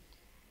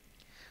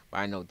 But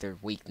I know their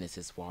weakness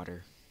is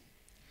water.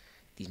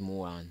 These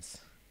morons.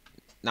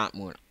 Not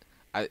morons.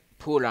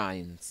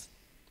 Purines.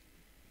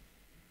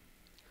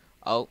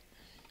 Oh.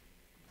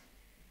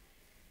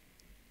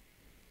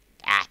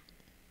 Ah.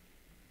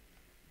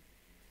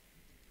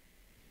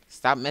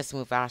 Stop messing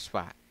with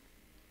Ashwat.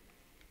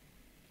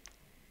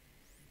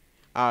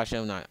 Oh, I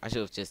should not. I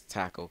should have just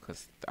tackled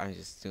because I'm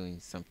just doing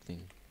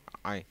something.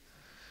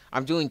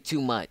 I'm doing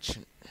too much.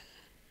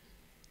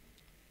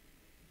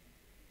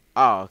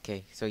 Oh,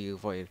 okay. So you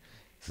avoided.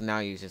 So now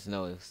you just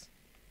notice.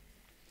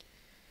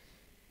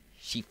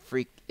 She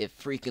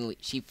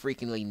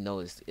frequently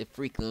noticed. It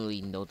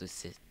frequently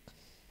notices.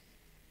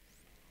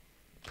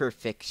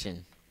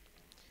 Perfection.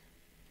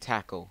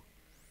 Tackle.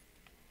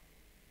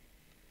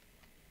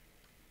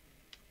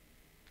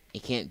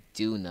 It can't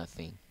do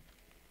nothing.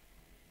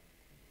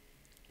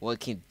 Well, it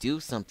can do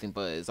something,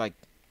 but it's like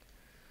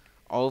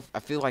I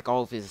feel like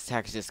all of his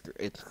attacks just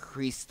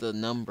increase the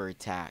number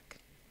attack.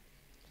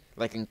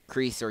 Like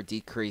increase or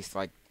decrease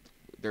like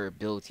their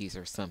abilities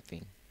or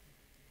something.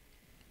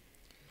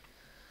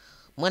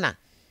 Mana.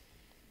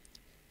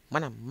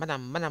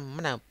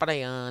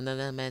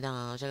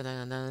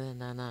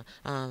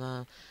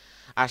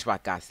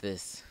 Ashbot got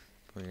this.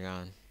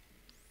 I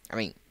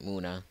mean,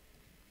 Muna.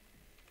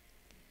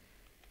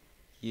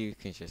 You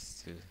can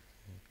just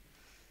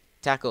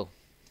tackle.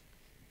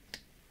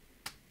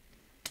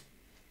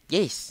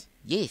 Yes.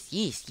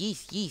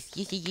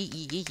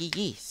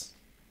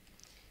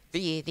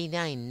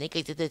 389.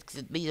 Negative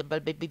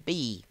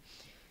B.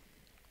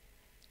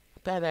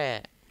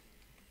 Better.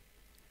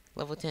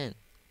 Level 10.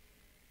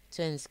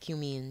 10's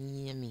Kumi and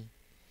Yumi.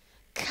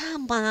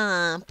 Come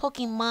on,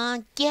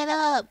 Pokemon, get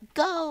up,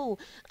 go!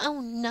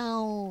 Oh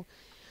no,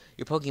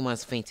 your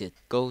Pokemon's fainted.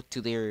 Go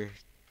to the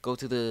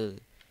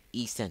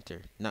E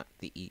center, not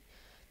the E,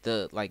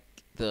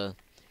 the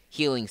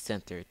healing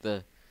center,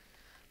 the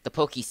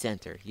Poke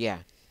Center. Yeah,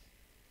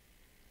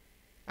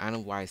 I don't know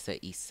why I said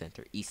East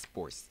Center. East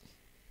Sports.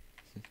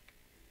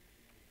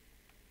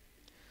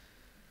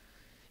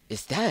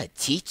 Is that a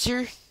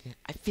teacher?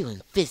 I feel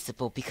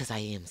invisible because I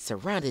am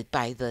surrounded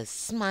by the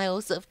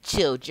smiles of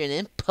children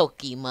and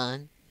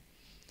Pokemon.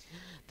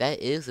 That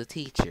is a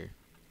teacher.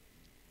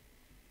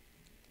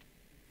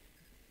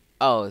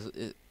 Oh,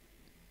 it's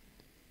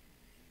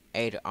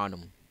Ada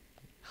Autumn.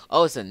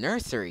 Oh, it's a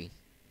nursery.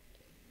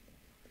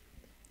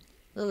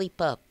 Lily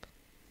Pup.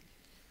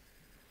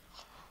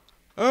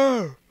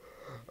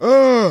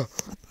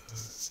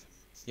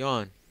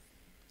 Yawn.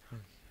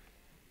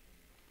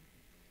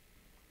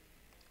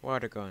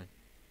 Water gun.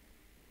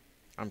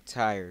 I'm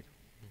tired.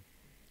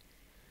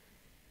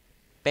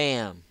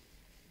 Bam.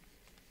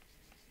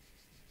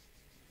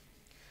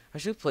 I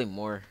should play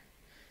more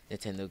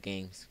Nintendo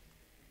games.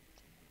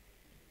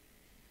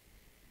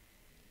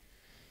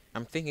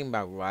 I'm thinking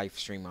about live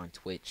stream on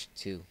Twitch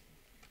too.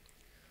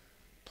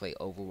 Play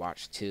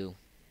Overwatch 2.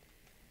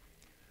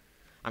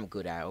 I'm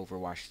good at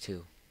Overwatch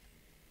 2.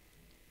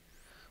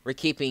 We're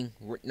keeping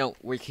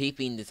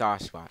this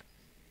Oshawott.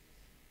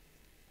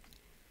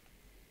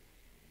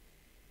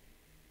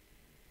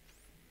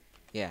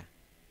 Yeah.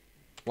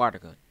 Water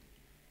gun.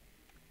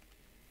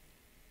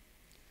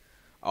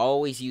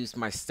 Always use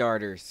my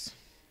starters.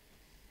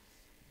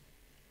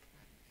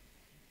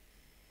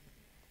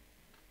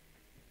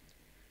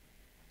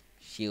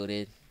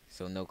 Shielded,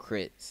 so no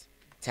crits.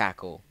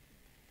 Tackle.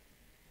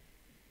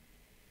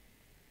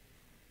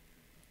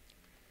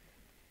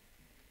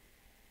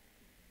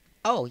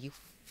 Oh, you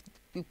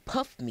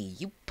puffed me.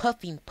 You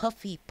puffy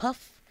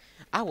puff.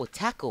 I will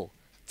tackle.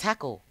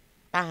 Tackle.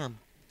 Bam.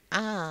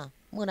 Ah.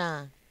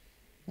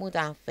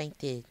 Muda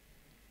fainted.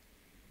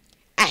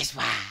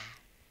 Ashwa.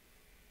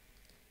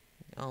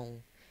 Oh.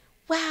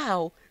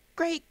 Wow.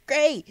 Great.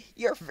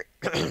 You're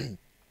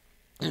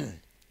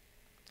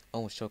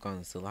almost choke on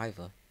the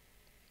saliva.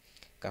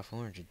 Got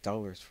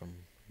 $400 from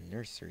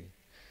nursery.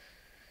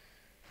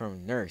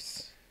 From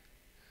nurse.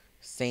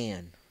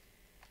 Sand.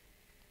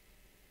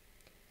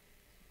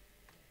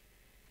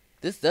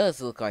 This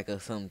does look like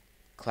some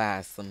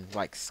class, some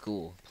like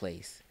school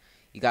place.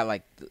 You got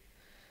like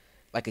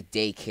a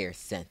daycare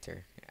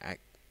center.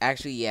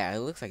 Actually, yeah, it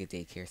looks like a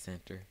daycare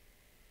center.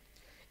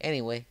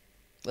 Anyway,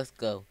 let's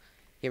go.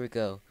 Here we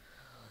go.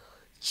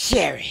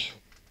 Sharon.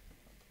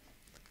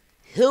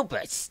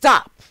 Hilbert,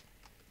 stop.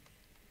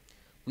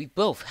 We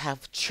both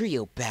have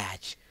trio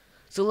badge,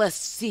 so let's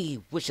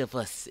see which of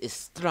us is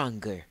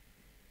stronger.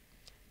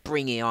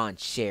 Bring it on,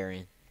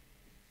 Sharon.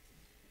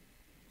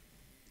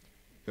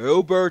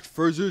 Hilbert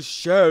versus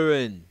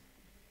Sharon.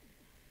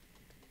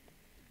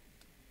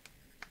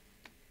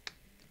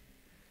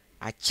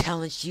 I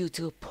challenge you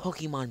to a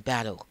Pokemon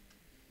battle.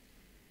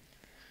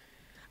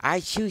 I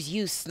choose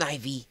you,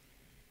 Snivy.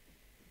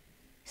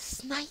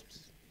 Snivy.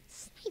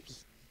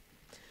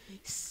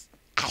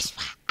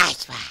 Ashwa.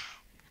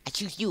 I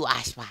choose you,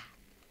 Ashwa.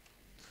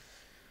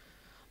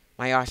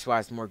 My Ashwa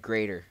is more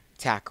greater.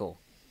 Tackle.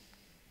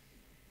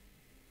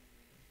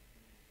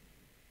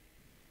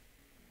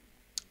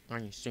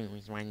 On your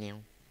streams right now.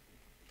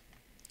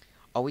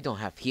 Oh, we don't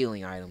have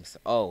healing items.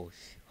 Oh,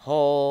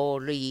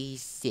 holy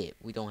shit.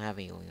 We don't have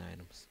healing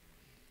items.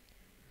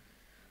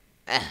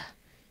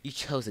 You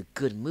chose a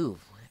good move,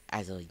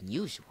 as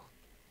unusual.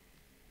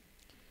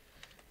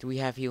 Do we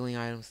have healing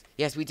items?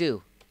 Yes, we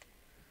do.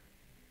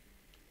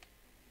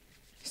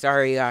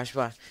 Sorry,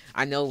 Ashwa.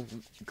 I know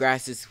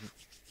grass is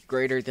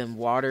greater than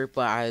water,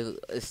 but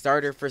a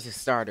starter versus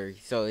starter,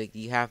 so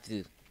you have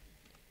to.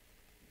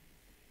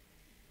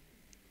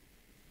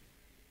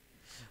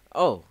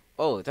 Oh,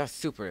 that's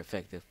super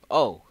effective.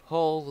 Oh,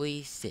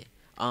 holy shit.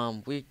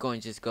 We're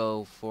going to just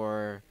go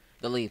for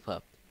the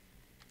Lillipup.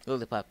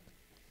 Lillipup.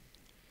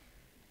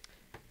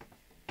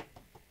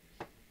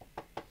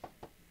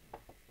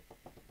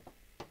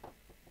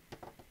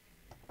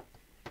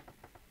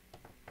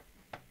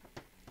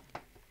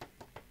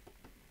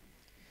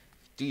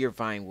 Do your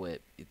Vine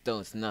Whip. It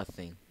does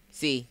nothing.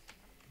 See?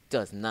 It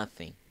does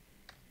nothing.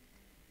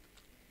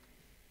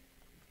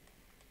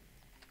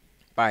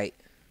 Bite.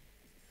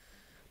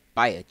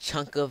 Bite a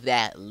chunk of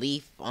that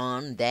leaf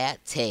on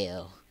that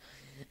tail.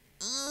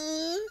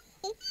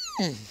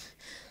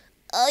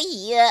 Oh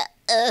yeah.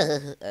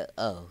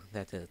 Oh,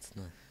 that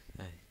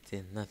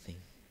did nothing.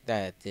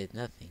 That did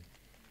nothing.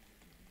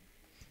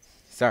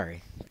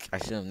 Sorry, I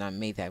should have not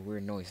made that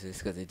weird noises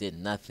because it did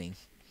nothing.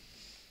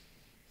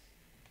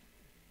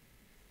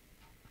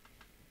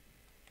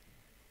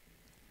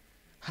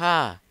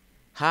 Ha,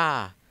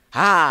 ha,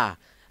 ha,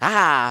 ha,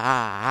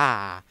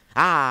 ha,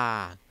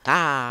 ha,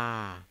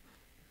 ha.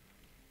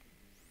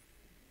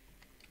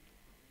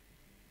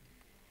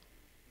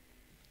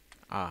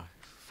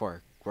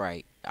 Fork,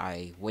 right.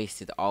 I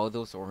wasted all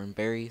those orange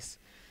berries.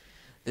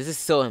 This is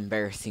so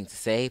embarrassing to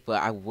say,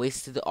 but I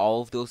wasted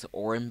all of those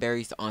orange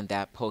berries on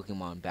that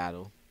Pokemon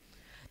battle.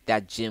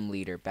 That gym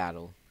leader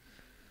battle.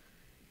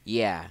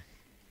 Yeah.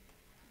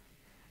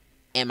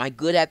 Am I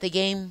good at the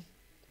game?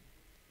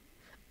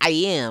 I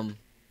am.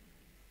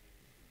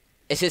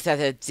 It's just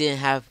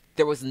that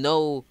there was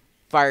no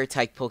fire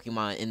type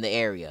Pokemon in the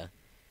area.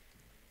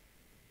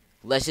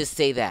 Let's just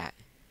say that.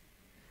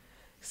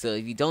 So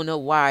if you don't know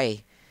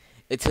why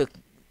It took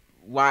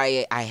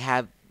why I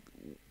have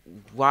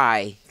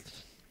why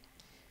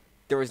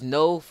there was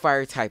no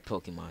fire type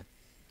Pokemon.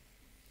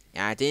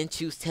 And I didn't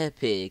choose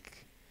Tepig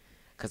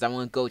because I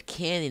want to go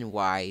canon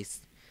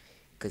wise.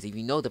 Because if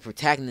you know, the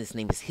protagonist's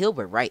name is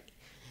Hilbert, right?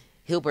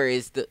 Hilbert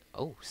is the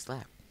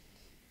slap.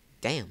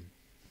 Damn,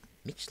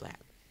 Mitch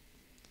slap.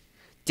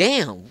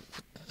 Damn.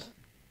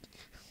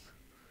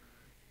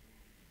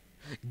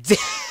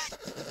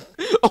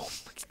 Oh,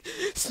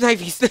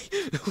 Snivy,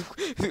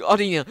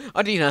 Adina,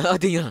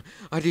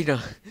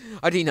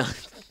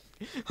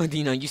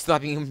 you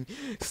slapping him,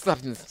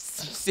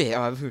 shit,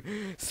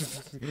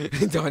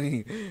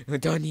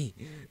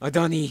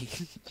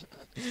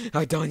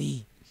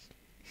 Adani.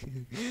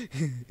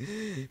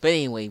 But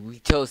anyway, we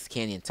chose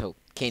candy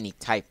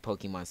type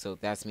Pokemon, so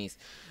that means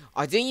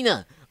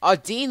Adina,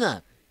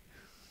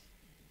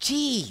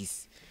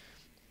 jeez,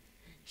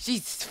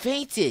 she's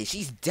fainted,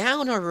 she's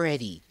down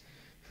already.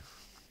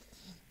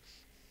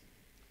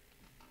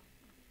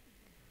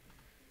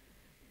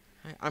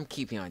 I'm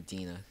keeping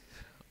Ardina.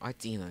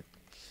 Ardina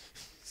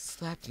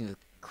slapping the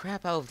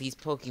crap out of these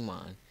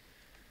Pokemon.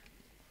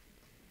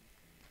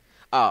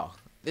 Oh,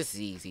 this is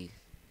easy.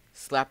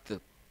 Slap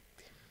the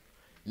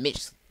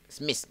Mick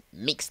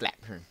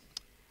slap her.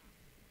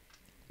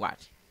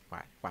 Watch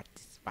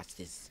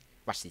this.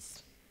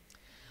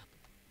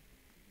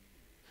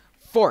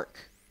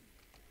 Fork.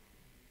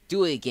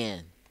 Do it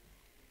again.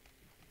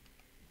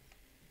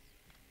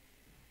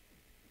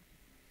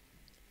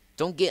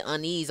 Don't get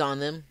unease on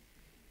them.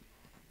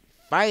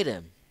 Fight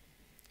him.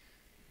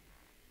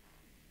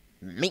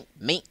 Mink.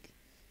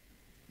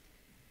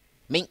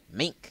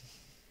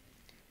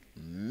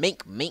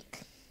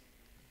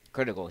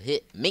 Critical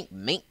hit. Mink.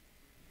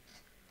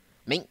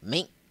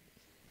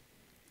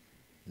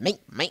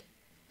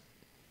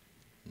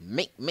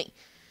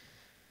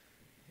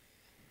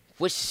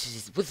 Which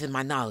is within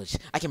my knowledge,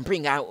 I can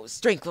bring out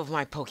strength of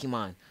my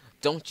Pokemon.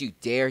 Don't you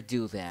dare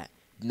do that.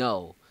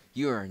 No,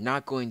 you are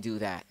not going to do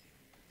that.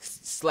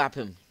 Slap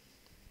him.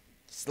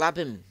 Slap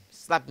him.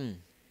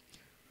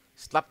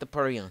 Slap the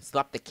Porion.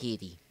 Slap the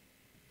kitty.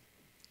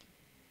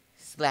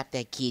 Slap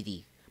that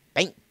kitty.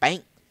 Bank.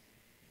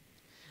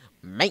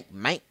 Nah.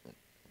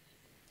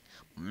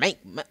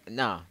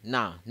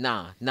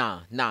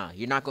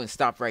 You're not going to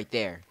stop right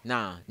there.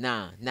 Nah.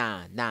 You're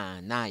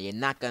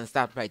not going to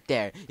stop right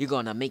there. You're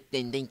going to make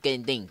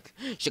ding.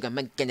 Sugar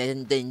make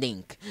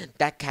ding.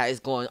 That cat is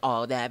going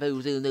all that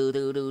booze.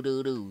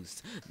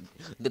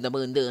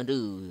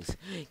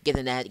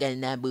 Getting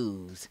that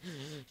booze.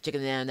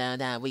 Checking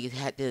down. We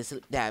had this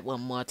that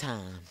one more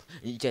time.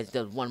 You just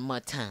did one more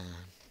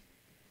time.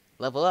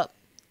 Level up.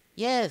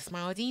 Yes,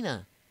 my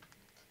Ardina.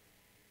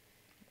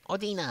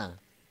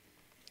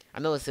 I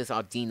know it says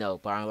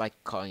Ardino, but I like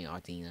calling it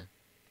Ardina.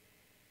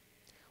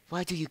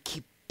 Why do you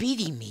keep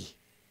beating me?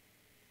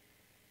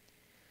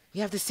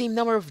 We have the same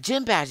number of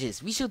gym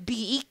badges. We should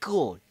be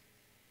equal.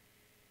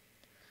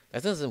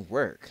 That doesn't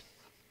work.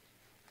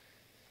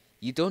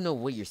 You don't know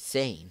what you're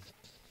saying.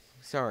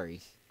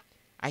 Sorry.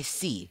 I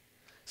see.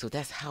 So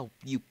that's how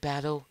you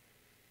battle?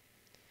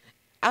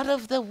 Out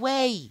of the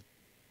way!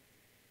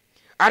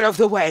 Out of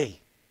the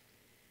way!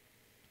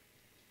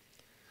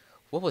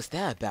 What was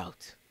that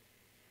about?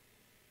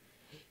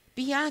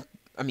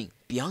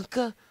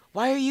 Bianca,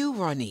 why are you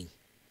running?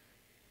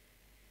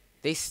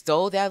 They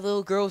stole that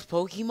little girl's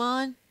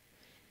Pokemon?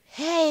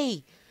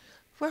 Hey,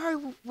 where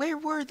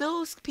were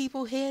those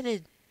people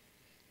headed?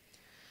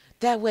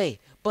 That way,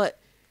 but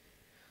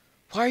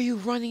why are you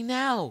running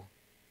now?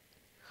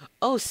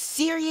 Oh,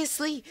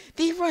 seriously?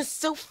 They run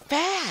so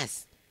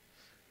fast.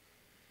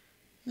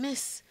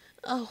 Miss,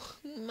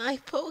 my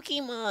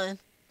Pokemon.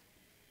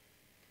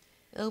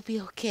 It'll be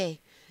okay.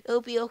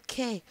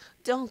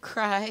 Don't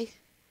cry.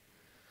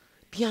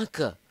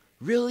 Bianca,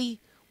 really?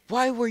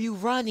 Why were you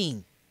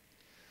running?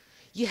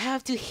 You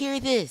have to hear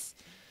this.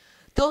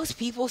 Those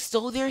people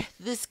stole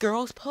this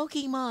girl's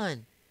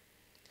Pokemon.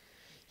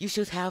 You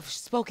should have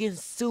spoken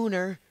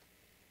sooner.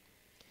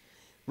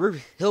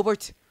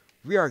 Hilbert,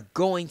 we are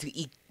going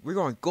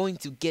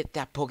to get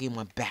that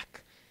Pokemon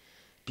back.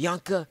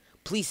 Bianca,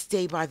 please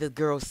stay by the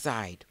girl's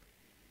side.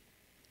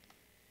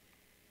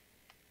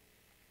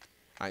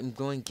 I'm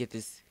going to get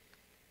this.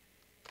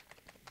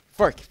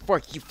 Fork,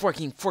 you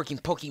forking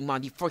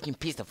Pokemon, you forking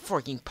piece of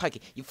forking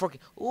pocket, you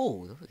forking.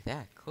 Ooh, look at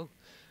that, cool.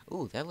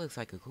 Ooh, that looks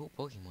like a cool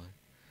Pokemon.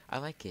 I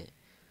like it.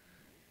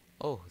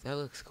 Oh, that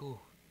looks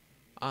cool.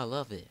 I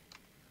love it.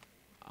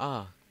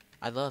 I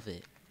love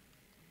it.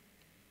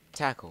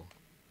 Tackle.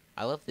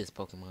 I love this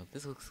Pokemon.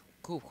 This looks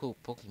cool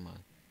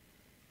Pokemon.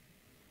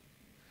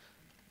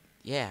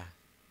 Yeah.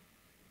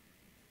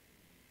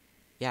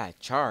 Yeah,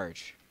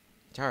 charge.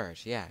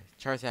 Yeah.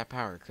 Charge that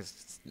power,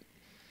 cause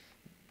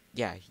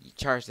yeah, you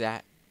charge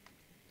that.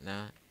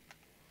 Nah.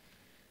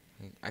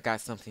 I got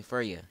something for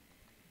you.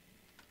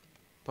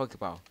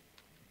 Pokeball.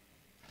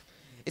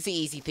 It's an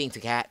easy thing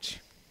to catch.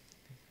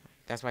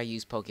 That's why I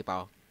use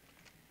Pokeball.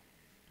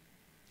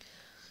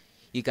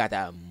 You got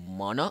that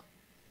mana.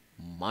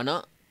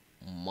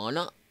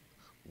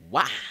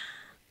 Wah.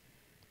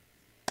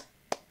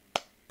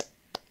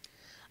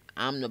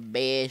 I'm the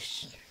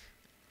best.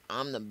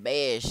 I'm the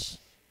best.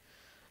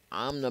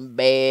 I'm the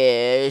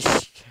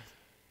best.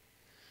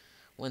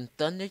 When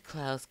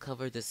thunderclouds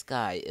cover the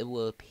sky, it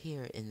will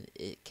appear and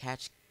it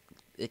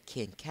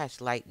can catch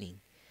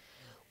lightning.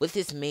 With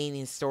its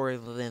main source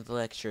of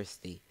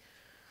electricity.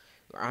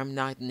 I'm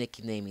not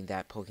nicknaming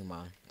that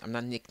Pokemon. I'm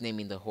not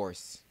nicknaming the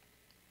horse.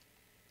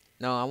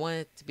 No, I want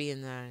it to be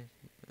in that.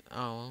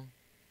 Oh.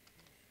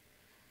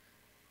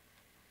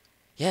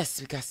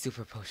 Yes, we got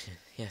Super Potion.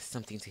 Yes,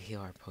 something to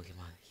heal our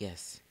Pokemon.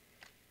 Yes.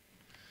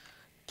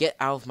 Get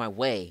out of my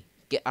way.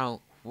 Get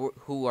out.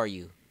 Who are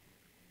you?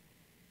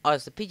 Oh,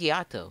 it's a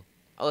Pidgeotto.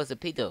 Oh, it's a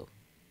Pido.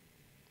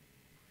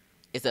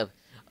 It's a.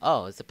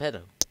 Oh, it's a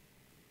pedo.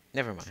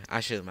 Never mind.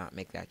 I should not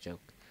make that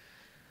joke.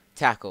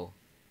 Tackle.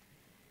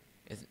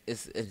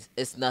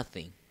 It's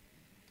nothing.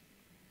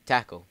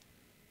 Tackle.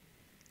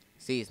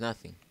 See, it's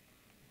nothing.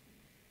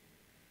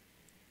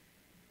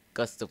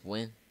 Gust of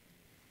wind.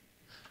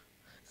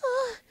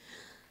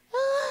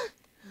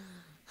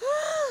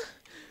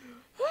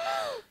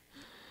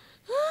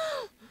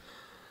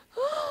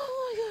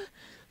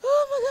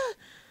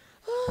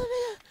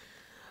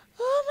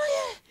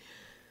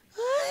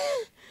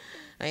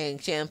 I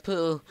ain't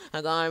shampoo.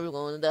 I'm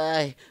gonna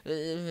die.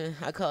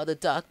 I called the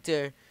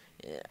doctor.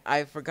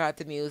 I forgot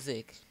the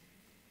music.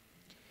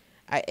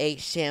 I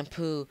ate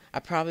shampoo.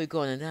 I'm probably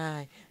gonna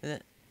die.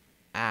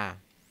 Ah.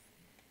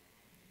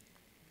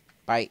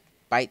 Bite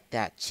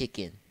that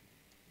chicken.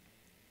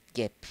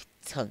 Get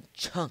a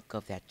chunk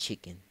of that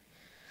chicken.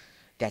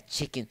 That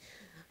chicken.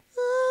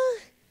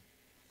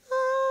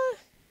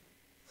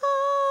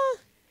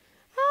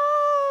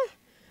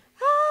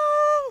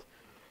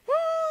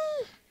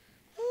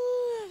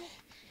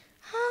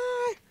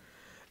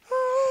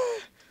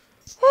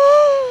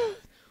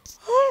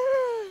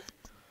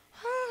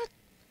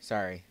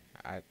 Sorry,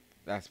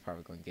 that's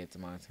probably gonna get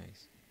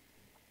demonetized.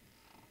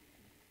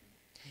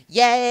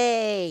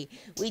 Yay!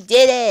 We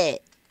did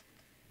it!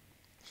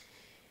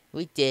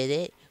 We did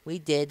it. We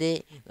did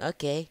it.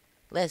 Okay,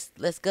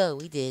 let's go.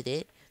 We did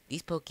it.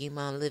 These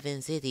Pokemon live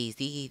in cities.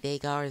 They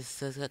are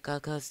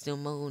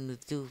accustomed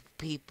to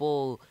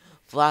people.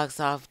 Flocks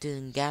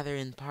often gather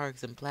in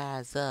parks and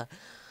plaza.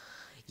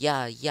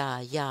 Yeah,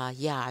 yeah, yeah,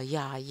 yeah,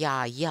 yeah,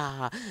 yeah,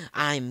 yeah.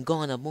 I'm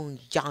gonna moon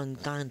John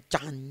Gun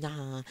John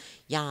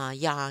yeah,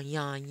 yeah,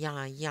 yeah,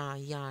 yeah, yeah,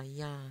 yeah,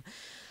 yeah.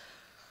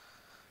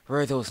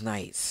 Where are those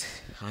knights?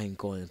 I'm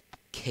going to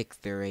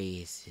kick their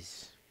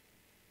asses.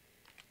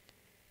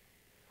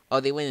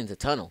 Oh, they went into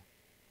tunnel.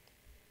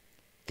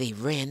 They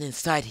ran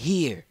inside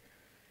here.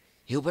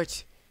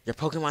 Hubert, your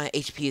Pokemon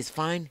HP is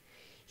fine?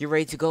 You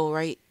ready to go,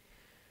 right?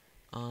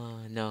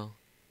 No.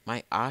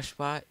 My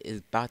Oshbot is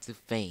about to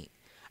faint.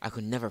 I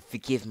could never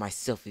forgive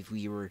myself if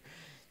we were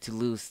to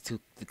lose to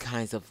the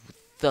kinds of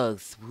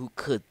thugs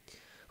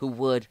who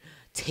would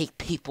take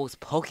people's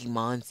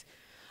Pokemons.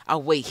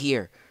 I'll wait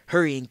here.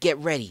 Hurry and get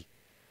ready.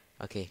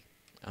 Okay.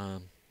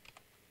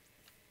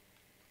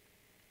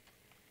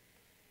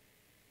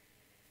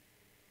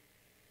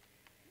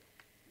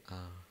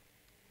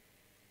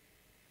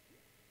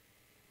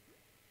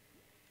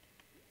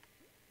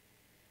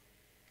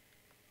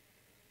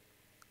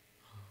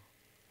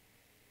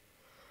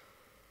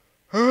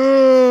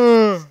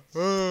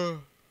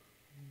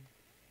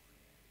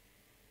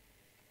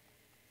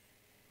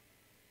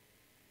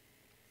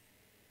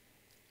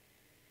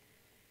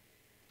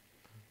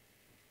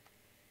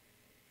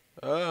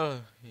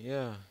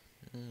 Yeah.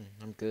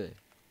 I'm good.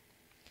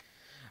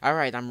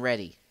 Alright, I'm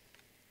ready.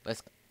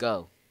 Let's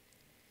go.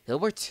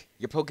 Hilbert,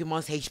 your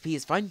Pokemon's HP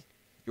is fine?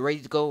 You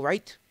ready to go,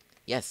 right?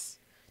 Yes.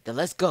 Then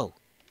let's go.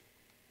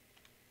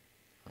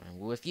 I'm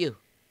with you.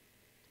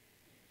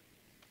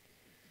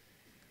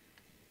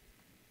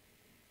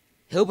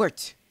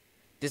 Hilbert,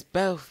 this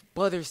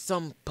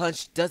bothersome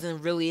punch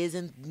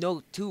isn't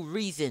no two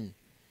reason.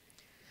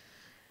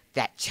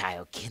 That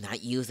child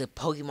cannot use a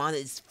Pokemon at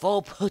its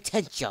full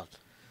potential.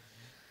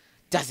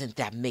 Doesn't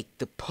that make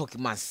the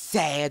Pokemon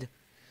sad?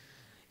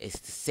 It's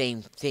the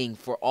same thing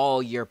for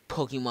all your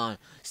Pokemon,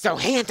 so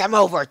hand them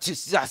over to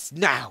us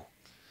now!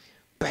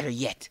 Better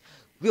yet,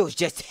 we'll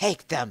just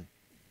take them!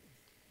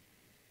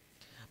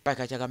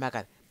 Baka jaga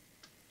maka.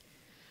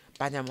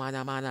 Mana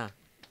mana mana.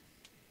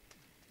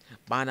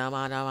 Mana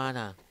mana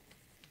mana.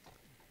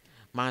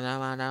 Mana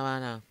mana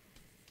mana.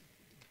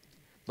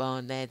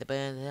 Bone the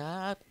burn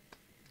up.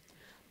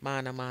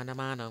 Mana mana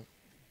mana.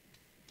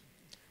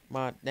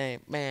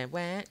 Man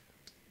wet.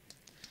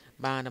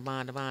 Mana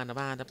mana mana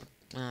mana.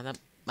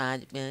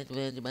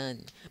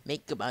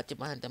 Make about your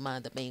man, the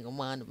man, the bang on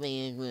one,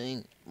 man,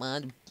 man,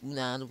 man,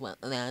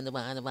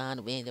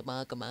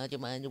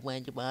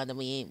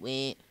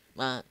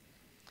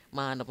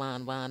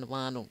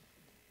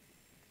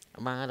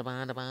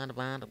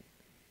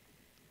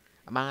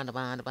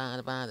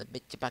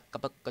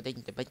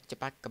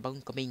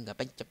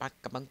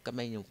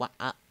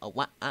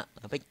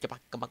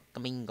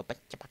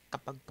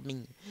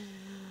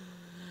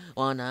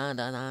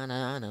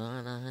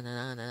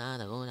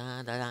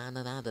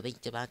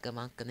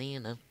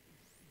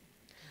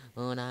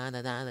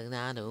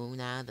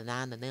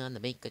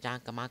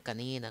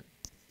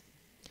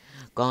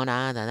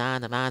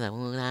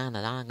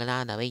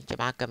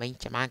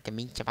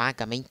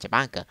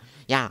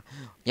 Yeah,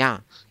 yeah,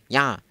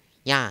 yeah,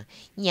 yeah,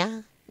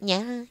 yeah,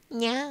 yeah,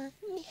 yeah.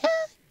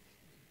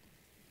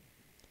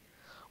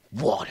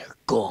 Water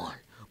gun,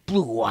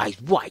 blue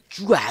eyes white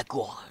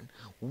dragon.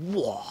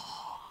 Whoa.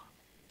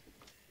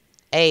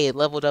 Hey, it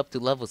leveled up to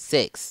level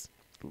 6.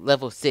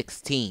 Level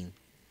 16.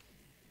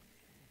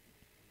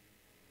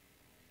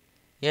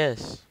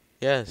 Yes,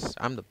 yes,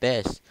 I'm the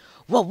best.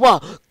 Whoa, whoa,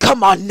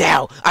 come on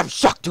now! I'm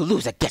shocked to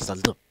lose against a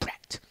little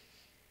brat.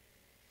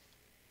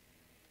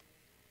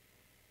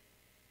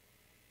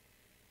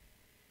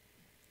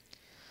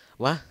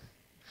 What?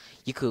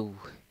 You could...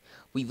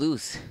 We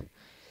lose.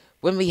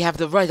 When we have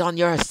the right on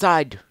your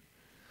side.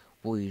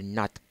 We're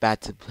not bad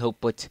to help,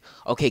 but...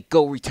 Okay,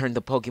 go return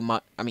the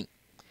Pokemon. I mean,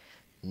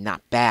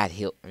 not bad,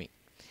 he'll... I mean,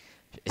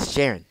 it's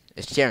Sharon.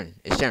 It's Sharon.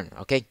 It's Sharon,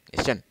 okay?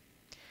 It's Sharon.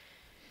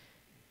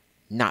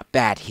 Not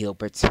bad,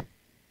 Hilbert.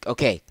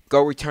 Okay,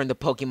 go return the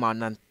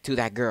Pokemon to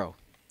that girl.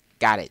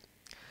 Got it.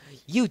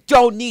 You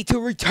don't need to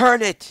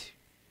return it!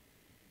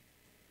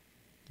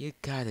 You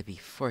gotta be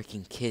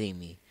freaking kidding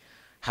me.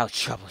 How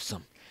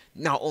troublesome.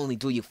 Not only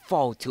do you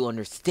fail to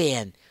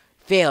understand,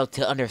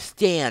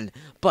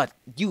 but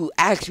you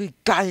actually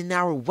got in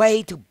our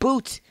way to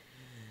boot.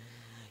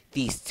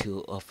 These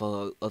two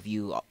of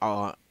you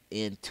are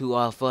in two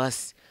of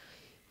us.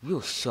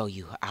 We'll show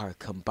you our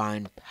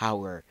combined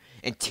power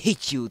and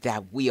teach you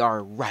that we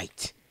are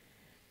right.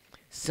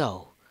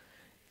 So,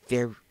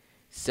 there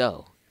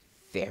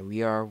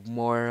are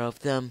more of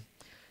them.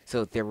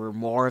 So there were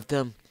more of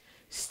them.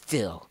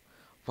 Still,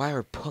 why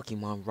are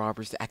Pokemon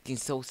robbers acting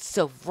so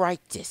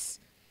self-righteous?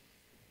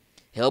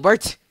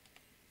 Hilbert,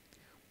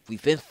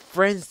 we've been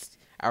friends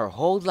our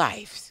whole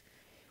lives.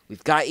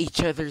 We've got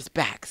each other's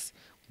backs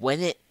when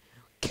it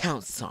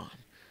counts on.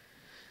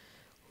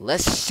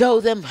 Let's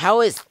show them how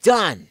it's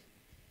done.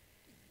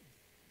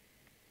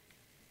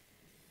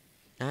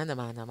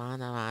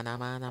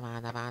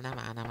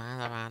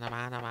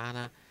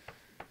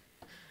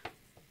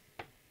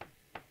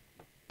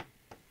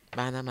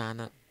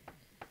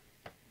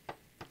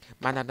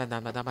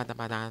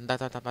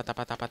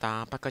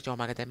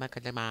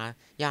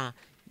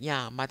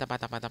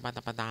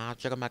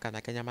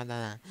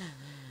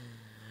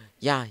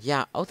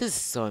 Yeah. Oh, this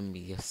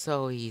is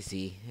so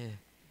easy.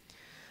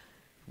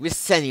 We're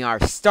sending our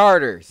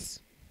starters.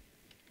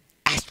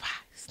 Ashwa,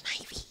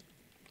 Snivy.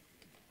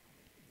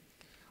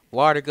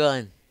 Water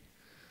gun.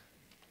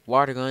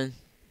 Water gun.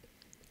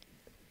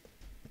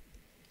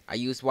 I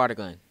use water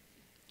gun.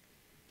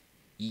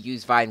 You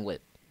use Vine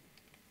Whip.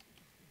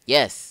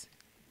 Yes.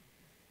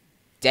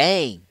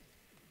 Dang.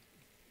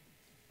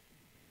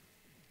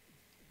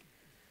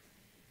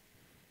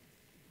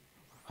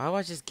 Why do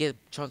I just get a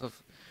chunk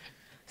of...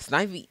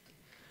 Snivy...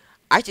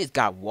 I just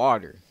got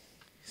water.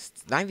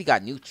 Snivy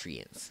got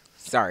nutrients.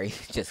 Sorry,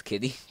 just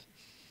kidding.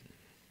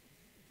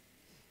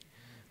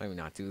 Let me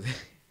not do that.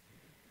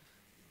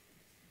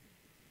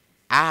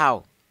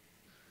 Ow.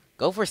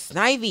 Go for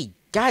Snivy.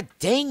 God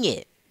dang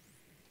it.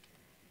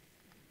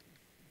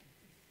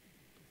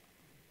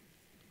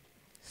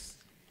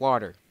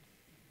 Water.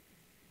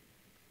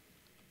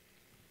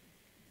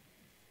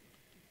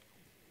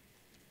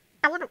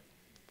 I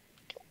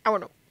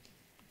wanna.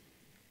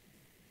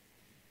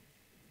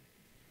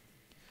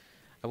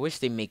 I wish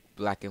they make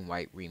black and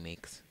white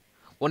remakes.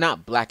 Well,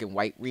 not black and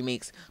white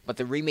remakes, but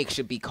the remake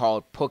should be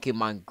called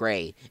Pokemon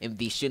Gray, and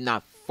they should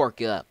not fork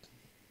it up.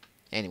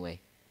 Anyway.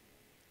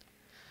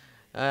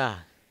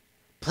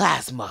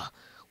 Plasma.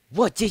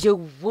 What did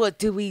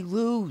we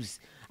lose?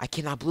 I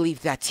cannot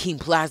believe that Team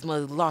Plasma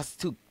lost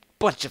to a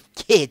bunch of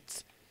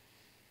kids.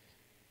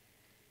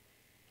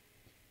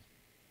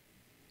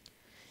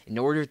 In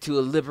order to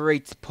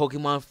liberate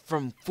Pokemon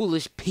from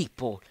foolish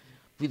people,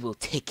 we will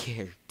take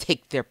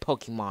their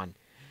Pokemon.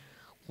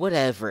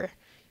 Whatever.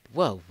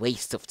 What a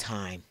waste of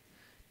time.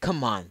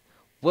 Come on.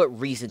 What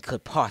reason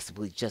could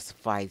possibly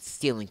justify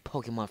stealing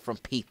Pokemon from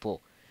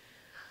people?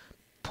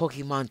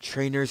 Pokemon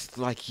trainers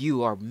like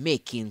you are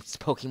making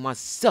Pokemon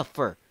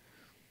suffer.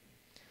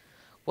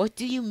 What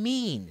do you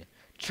mean?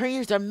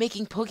 Trainers are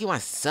making Pokemon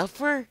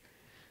suffer?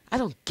 I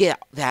don't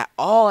get that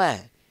all.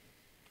 I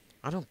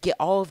don't get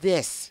all of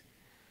this.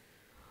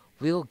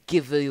 We'll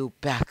give you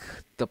back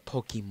the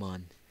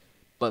Pokemon,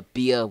 but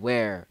be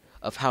aware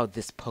of how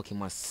this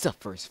Pokemon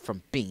suffers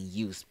from being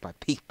used by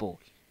people.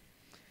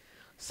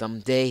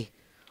 Someday,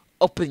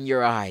 open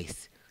your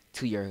eyes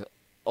to your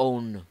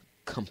own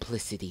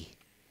complicity.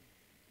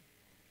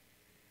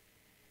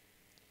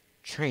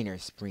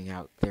 Trainers bring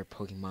out their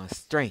Pokemon's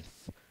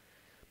strength.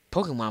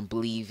 Pokemon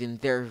believe in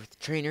their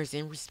trainers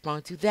and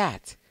respond to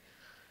that.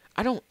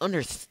 I don't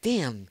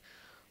understand.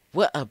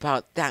 What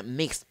about that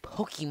makes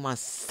Pokemon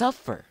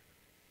suffer?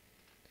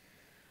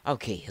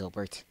 Okay,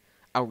 Hilbert.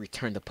 I'll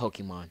return the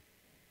Pokemon.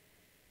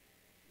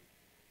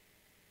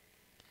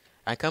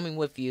 I'm coming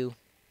with you.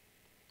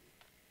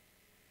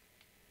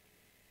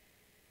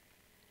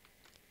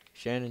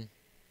 Shannon.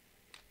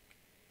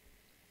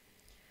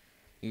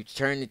 You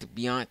turned into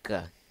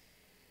Bianca.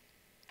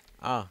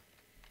 Oh,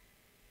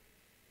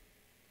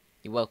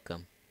 you're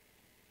welcome.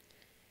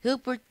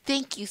 Hilbert,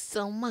 thank you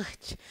so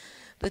much.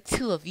 The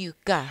two of you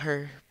got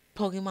her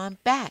Pokemon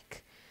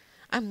back.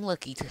 I'm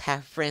lucky to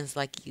have friends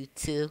like you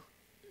two.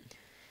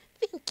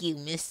 Thank you,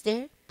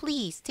 mister.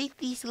 Please take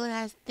these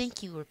last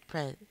thank you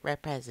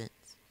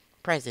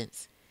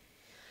presents.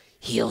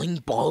 Healing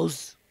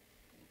balls?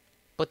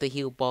 Put the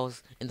heal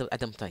balls in the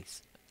atom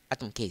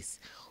case.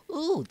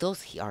 Ooh,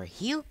 those are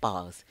heal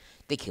balls.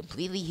 They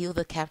completely heal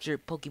the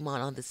captured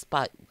Pokemon on the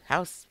spot.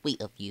 How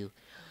sweet of you.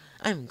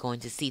 I'm going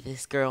to see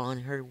this girl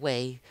on her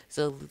way.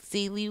 So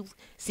see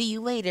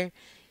you later,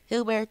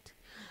 Hilbert.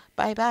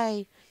 Bye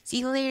bye. See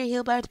you later,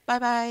 Hilbert. Bye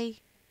bye.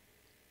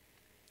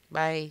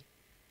 Bye.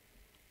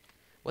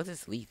 What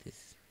does lead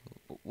this?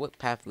 What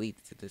path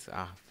leads to this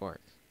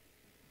forest?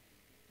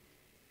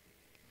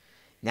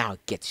 Now I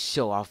get to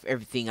show off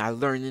everything I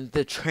learned in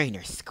the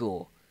trainer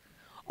school.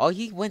 Oh,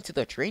 he went to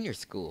the trainer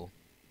school.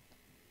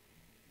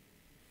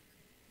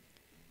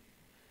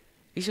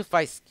 He should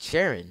fight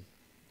Sharon.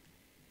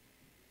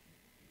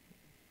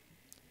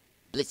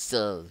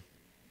 Blitzel.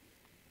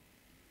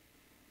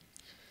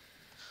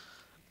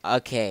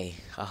 Okay,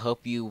 I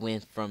hope you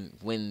win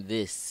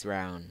this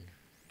round.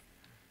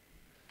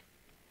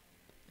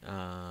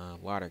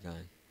 Water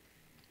gun.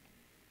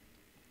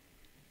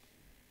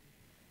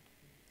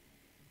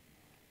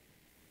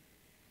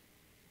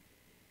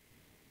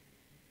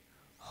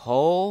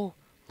 Oh,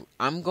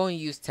 I'm going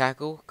to use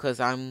tackle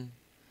because I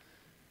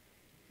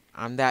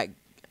want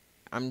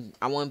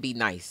to be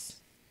nice.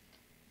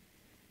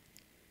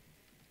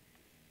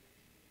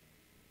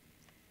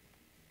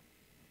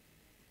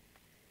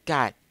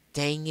 God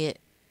dang it.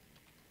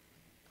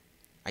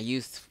 I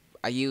used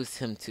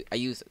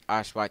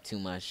Oshawott too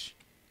much.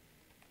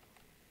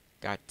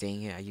 God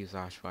dang it, I used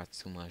Oshawott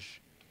too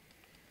much.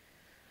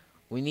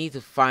 We need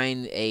to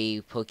find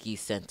a Poke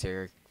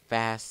Center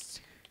fast.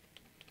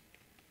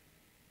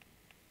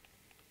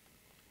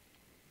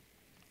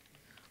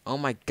 Oh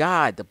my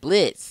god, the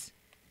Blitz.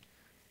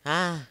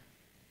 Ah.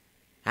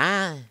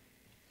 Ah.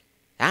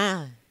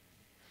 Ah.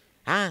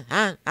 Ah.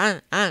 Ah.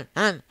 Ah. Ah.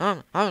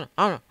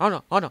 Ah.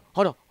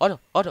 Hold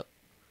on.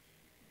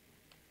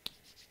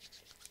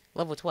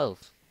 Level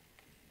 12.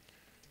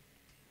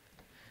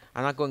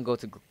 I'm not going to go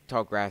to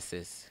tall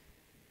grasses.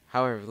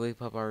 However,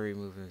 Lillipup already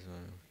removed this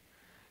one.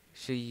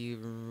 Should you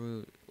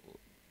remove...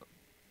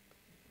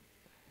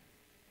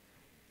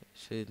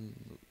 Should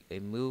a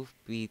move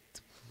be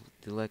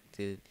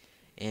selected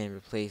and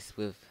replaced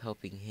with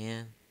Helping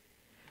Hand?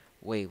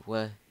 Wait,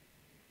 what?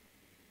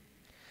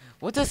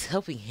 What does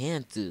Helping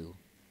Hand do?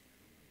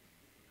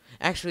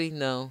 Actually,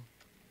 no.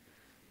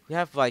 We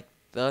have, like,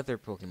 the other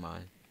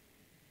Pokemon.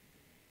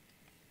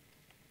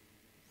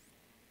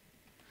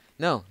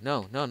 No. No.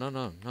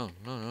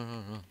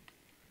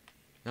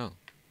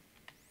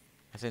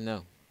 I said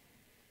no.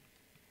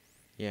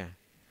 Yeah.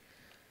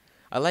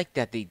 I like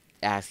that they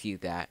ask you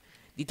that.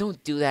 They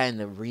don't do that in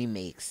the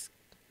remakes.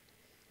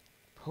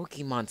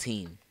 Pokemon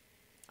Team.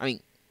 I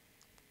mean,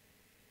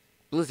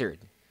 Blizzard.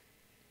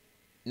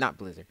 Not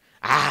Blizzard.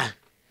 Ah!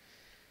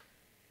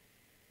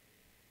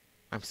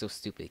 I'm so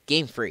stupid.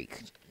 Game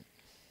Freak.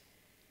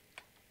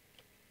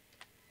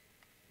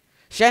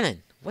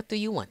 Shannon, what do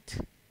you want?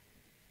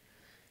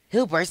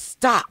 Hilbert,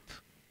 stop!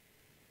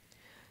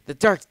 The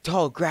dark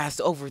tall grass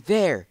over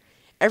there.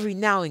 Every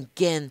now and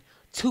again,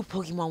 two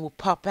Pokemon will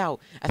pop out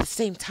at the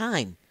same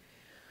time.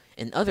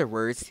 In other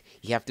words,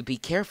 you have to be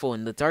careful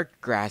in the darker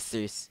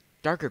grasses.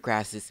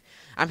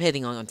 I'm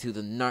heading on to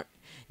the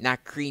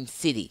Nacrene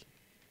City.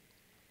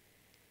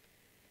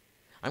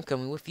 I'm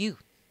coming with you.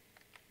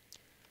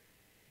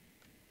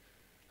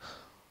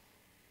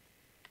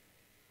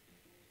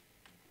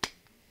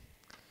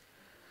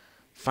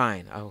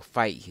 Fine, I will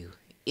fight you.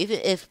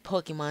 Even if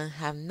Pokemon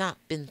have not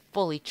been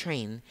fully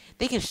trained,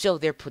 they can show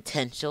their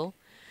potential,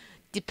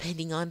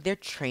 depending on their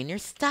trainer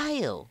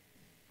style.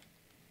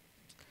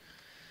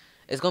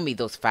 It's gonna be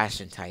those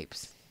fashion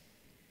types.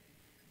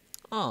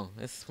 Oh,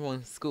 it's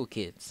one school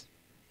kids.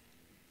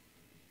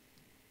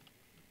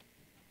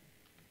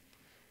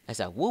 That's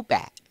a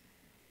Woobat.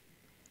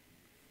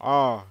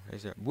 Oh,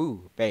 it's a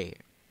Woobat.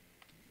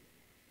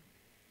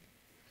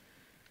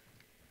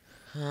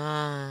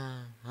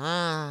 Ah.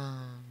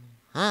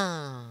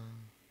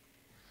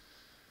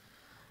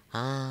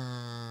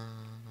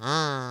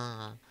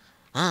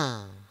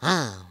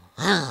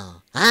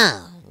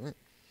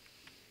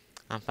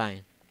 I'm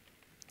fine.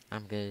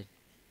 I'm good.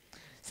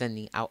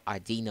 Sending out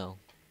Ardino.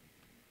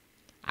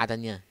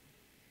 Adanya.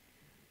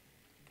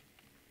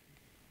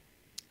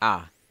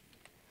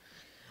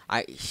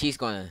 She's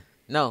gonna...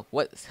 No,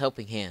 what's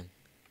Helping Hand?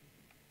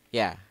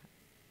 Yeah,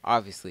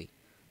 obviously.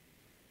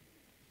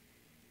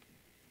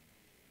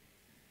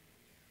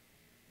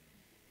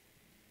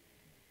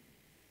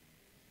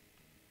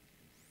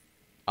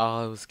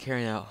 Oh, it was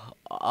carrying out...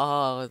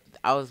 Oh,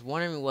 I was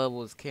wondering what it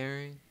was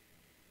carrying.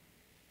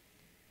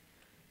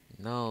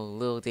 No,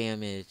 little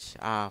damage.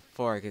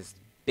 Fork is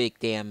big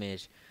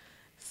damage.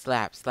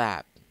 Slap.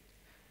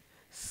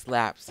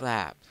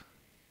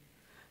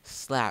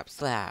 Slap,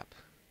 slap.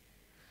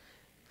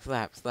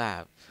 Slap,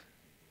 slap.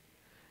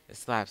 It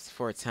slaps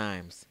 4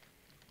 times.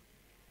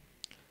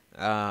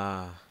 We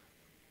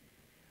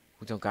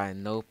don't got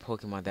no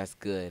Pokemon that's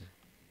good.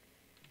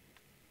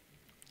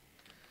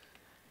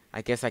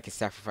 I guess I can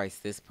sacrifice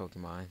this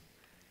Pokemon.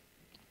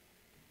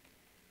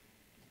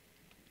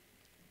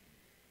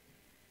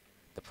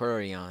 The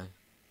Purrion.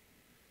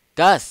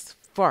 Gust!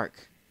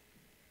 Fark!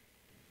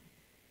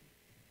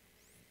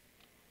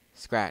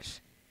 Scratch.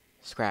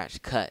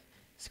 Scratch. Cut.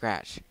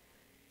 Scratch.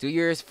 Do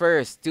yours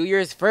first. Do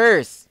yours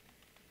first!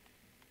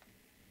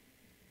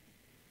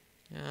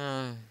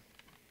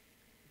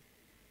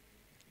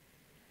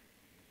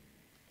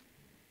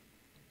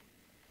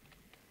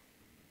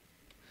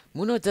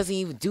 Muno doesn't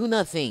even do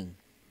nothing.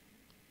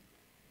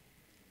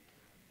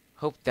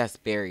 Hope that's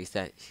berries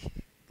that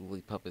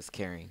Lillipup is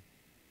carrying.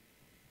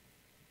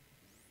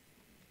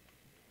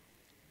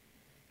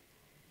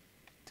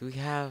 Do we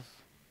have...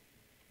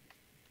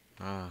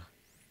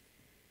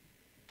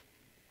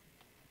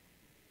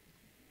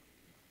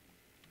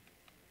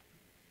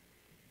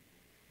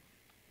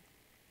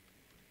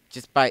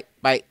 Just bite,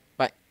 bite,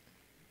 bite.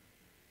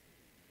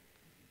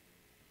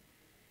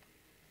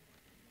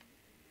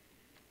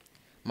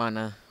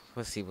 Mana,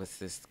 let's see what's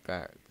this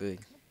guy, the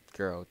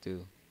girl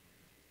do.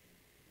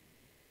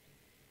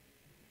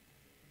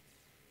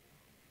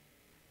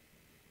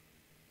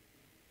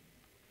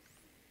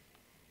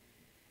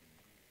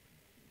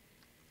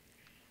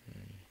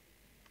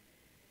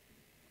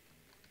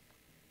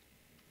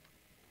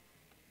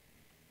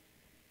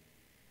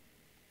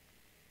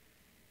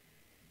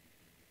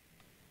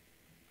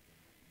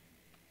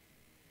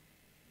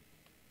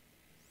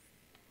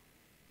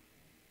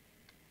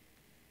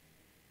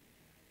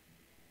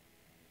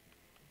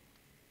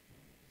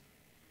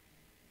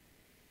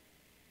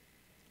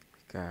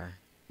 God,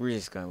 we're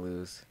just gonna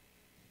lose.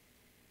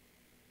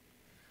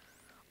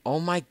 Oh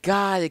my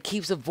god, it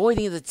keeps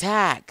avoiding the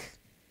attack.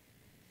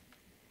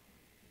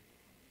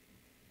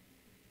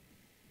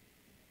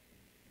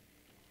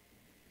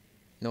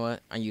 You know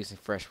what? I'm using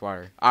fresh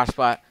water.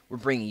 Oshbot, we're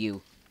bringing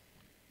you.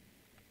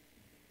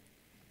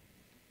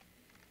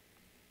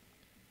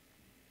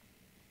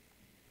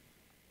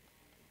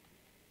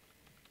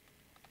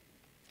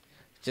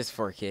 Just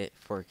fork it.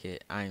 Fork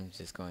it. I'm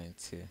just going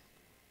to...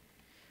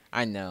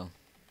 I know.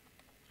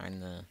 I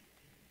know.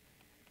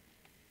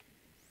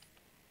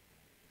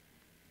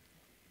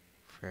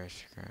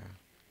 Fresh crab.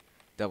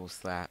 Double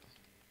slap.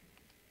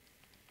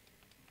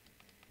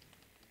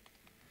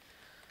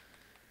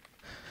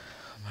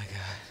 Oh my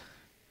god.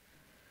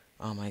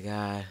 Oh my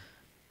god.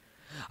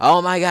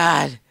 Oh my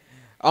god.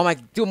 Oh my...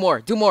 Do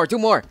more. Do more. Do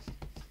more.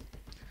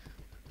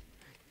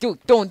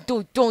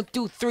 Don't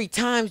do 3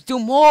 times. Do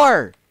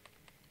more.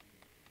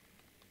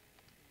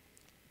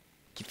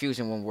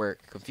 Confusion won't work.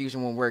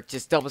 Confusion won't work.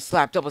 Just double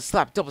slap. Double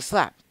slap. Double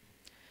slap.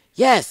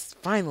 Yes.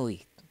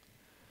 Finally.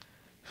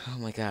 Oh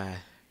my god.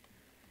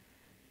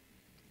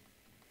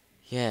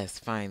 Yes.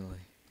 Finally.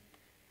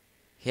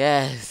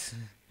 Yes.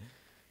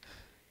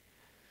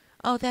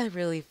 Oh, that's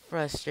really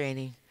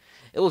frustrating.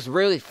 It was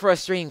really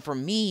frustrating for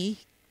me.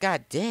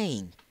 God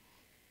dang.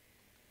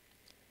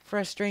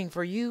 Frustrating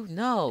for you?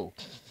 No.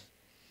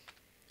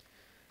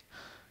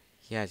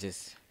 Yeah,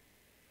 just...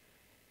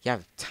 You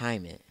have to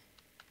time it.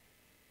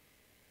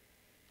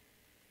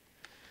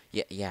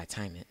 Yeah,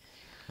 time it.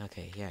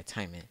 Okay, yeah,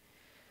 time it.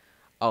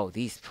 Oh,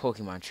 these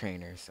Pokemon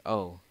trainers.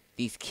 Oh,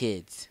 these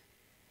kids.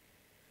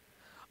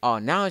 Oh,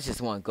 now I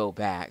just want to go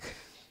back.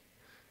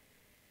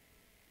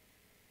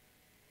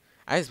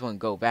 I just want to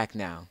go back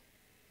now.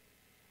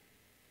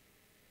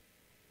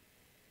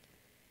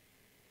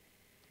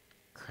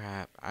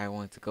 Crap, I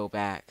want to go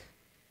back.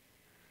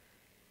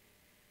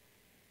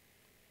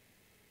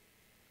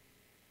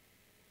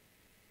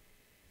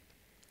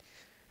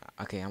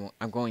 Okay,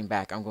 I'm going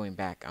back. I'm going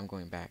back. I'm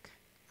going back.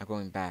 I'm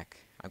going back.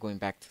 I'm going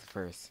back to the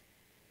first.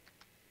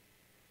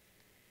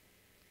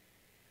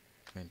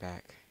 Going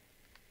back.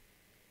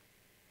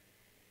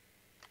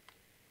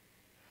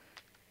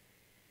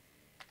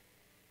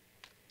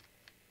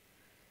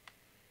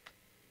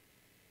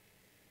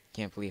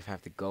 Can't believe I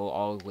have to go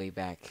all the way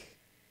back.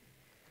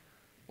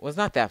 Well, it's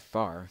not that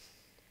far.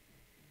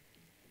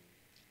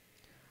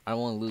 I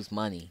don't want to lose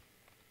money.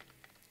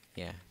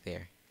 Yeah,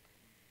 there.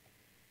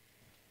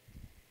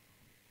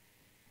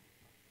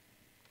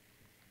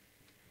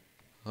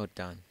 Hold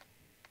on.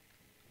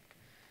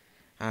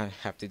 I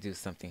have to do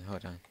something.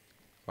 Hold on.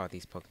 While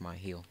these Pokemon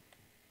heal.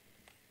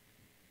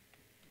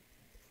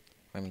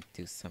 Let me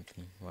do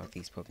something while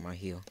these Pokemon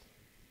heal.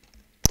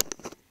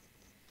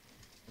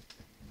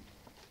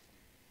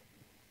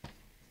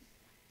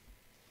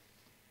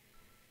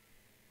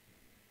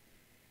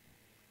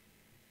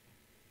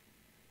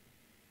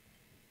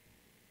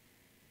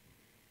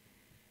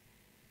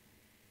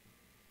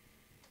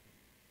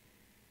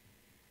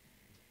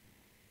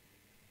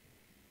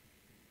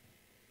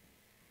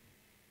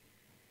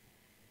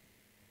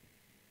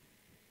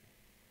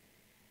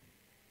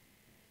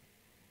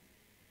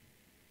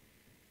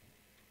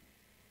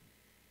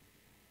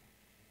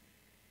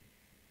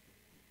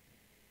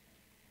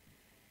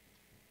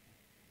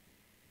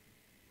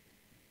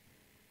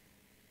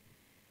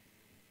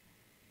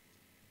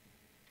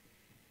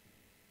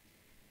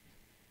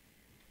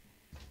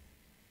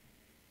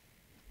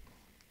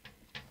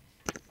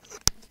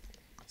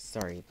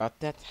 Sorry about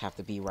that. Have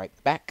to be right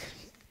back.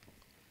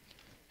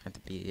 Have to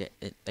be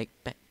like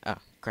back. Oh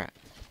crap.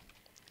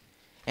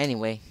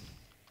 Anyway,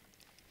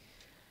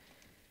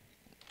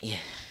 yeah.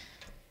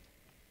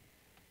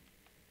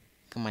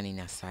 Come on,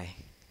 Inasai.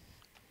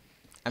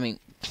 I mean,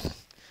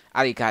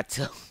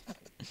 arigato.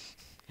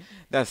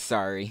 That's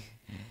sorry.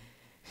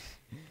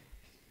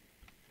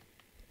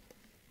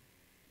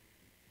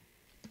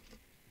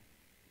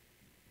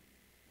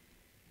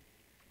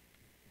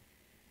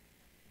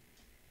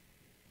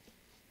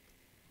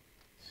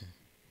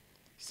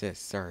 Says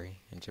sorry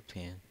in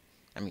Japan.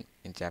 I mean,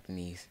 in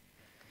Japanese.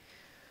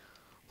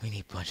 We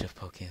need a bunch of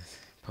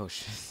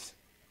potions.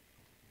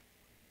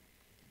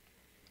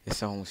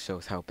 This almost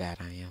shows how bad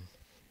I am.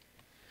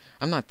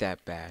 I'm not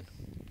that bad.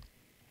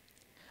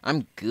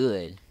 I'm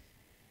good.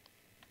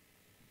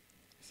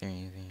 Is there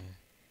anything?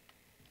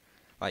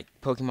 Like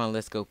Pokemon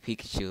Let's Go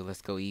Pikachu,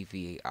 Let's Go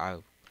Eevee,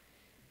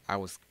 I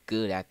was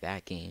good at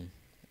that game.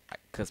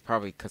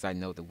 Probably because I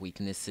know the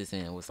weaknesses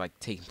and it was like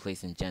taking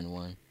place in Gen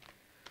 1.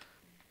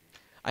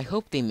 I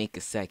hope they make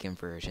a second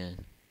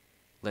version.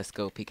 Let's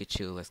Go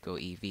Pikachu, Let's Go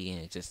Eevee,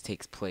 and it just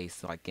takes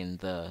place like in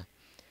the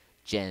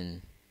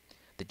Gen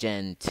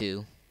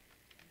 2.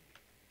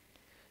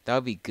 That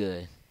would be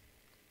good.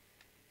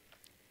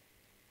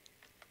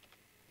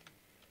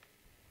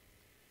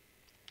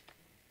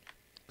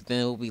 But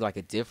then it will be like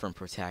a different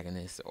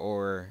protagonist,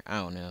 or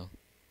I don't know.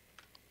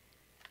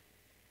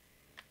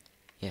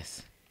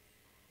 Yes.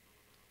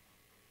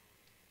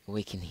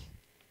 Awakening.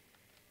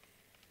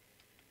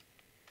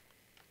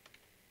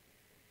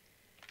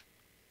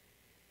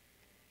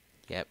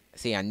 Yep.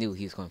 See, I knew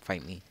he was going to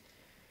fight me.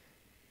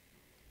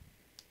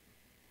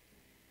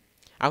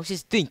 I was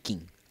just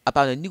thinking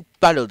about a new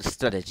battle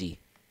strategy.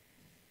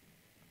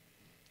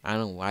 I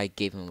don't know why I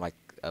gave him like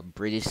a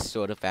British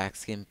sort of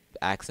accent,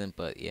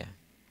 but yeah.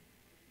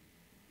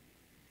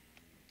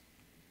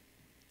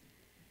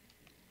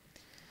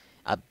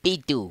 A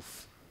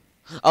Bidoof.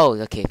 Oh,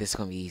 okay, this is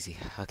gonna be easy.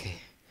 Okay.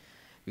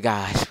 We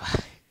got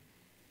Ashby.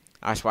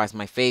 Ashby is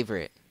my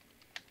favorite.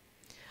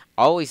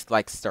 I always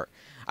like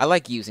I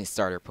like using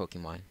starter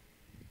Pokemon.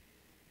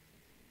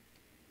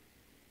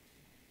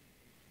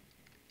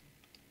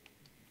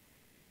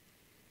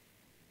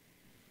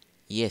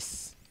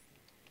 Yes.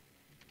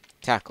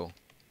 Tackle.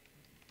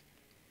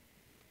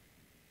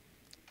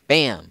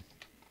 Bam.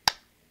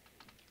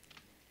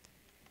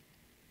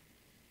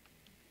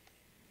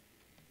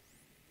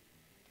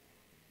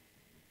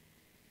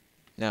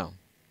 No.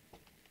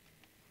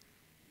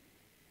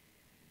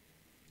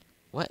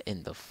 What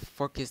in the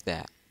fuck is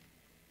that?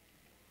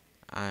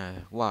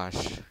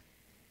 Wash.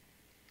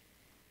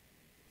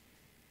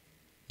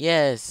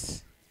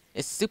 Yes.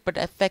 It's super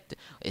effective.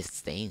 It's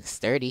staying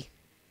sturdy.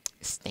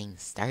 It's staying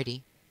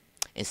sturdy.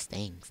 It's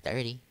staying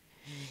sturdy.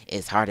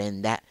 It's harder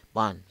than that.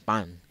 Bun.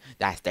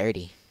 That's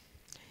sturdy.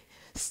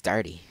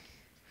 Sturdy.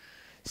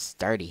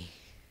 Sturdy.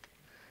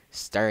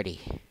 Sturdy.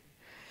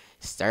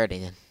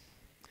 Sturdy.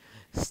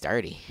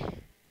 Sturdy.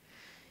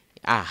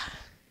 Ah.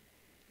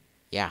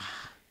 Yeah.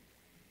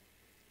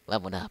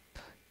 Leveled up.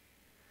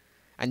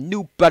 A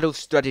new battle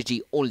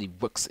strategy only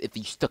works if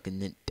you're stuck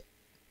in it.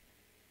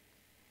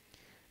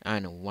 I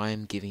don't know why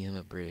I'm giving him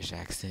a British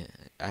accent.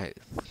 I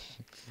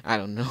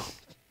don't know.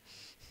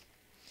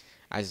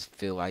 I just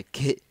feel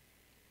like it.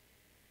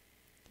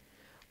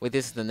 Wait,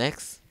 this is the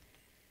next?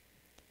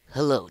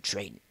 Hello,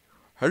 trainer.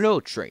 Hello,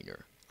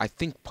 trainer. I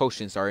think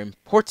potions are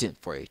important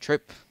for a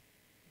trip.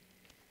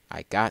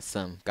 I got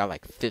some. Got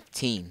like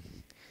 15.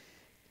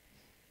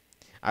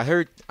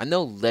 I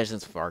know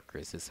Legends of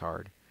Arceus is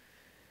hard.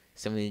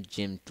 70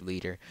 gym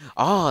leader.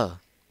 Oh!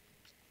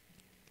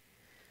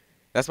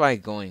 That's why I'm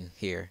going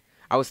here.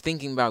 I was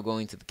thinking about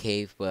going to the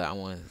cave, but I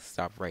want to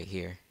stop right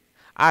here.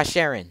 Ah,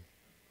 Sharon.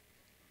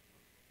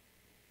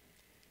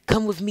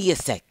 Come with me a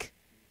sec.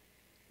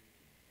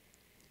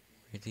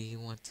 Where do you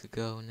want to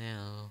go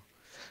now?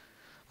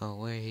 Oh,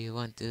 where do you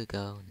want to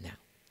go now?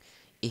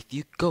 If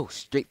you go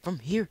straight from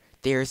here,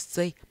 there's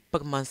a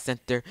Pokemon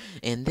Center,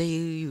 and they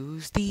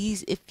use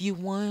these if you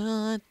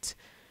want.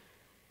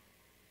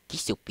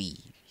 Gisel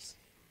berries.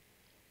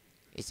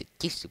 It's a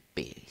Gisel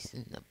berries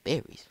and the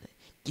berries.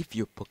 Give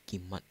your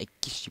Pokemon a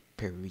Gisel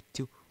berry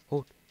to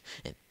hold,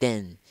 and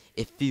then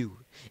if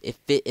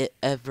it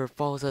ever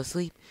falls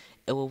asleep,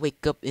 it will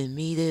wake up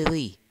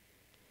immediately.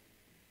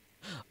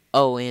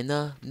 Oh, and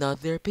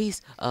another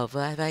piece of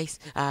advice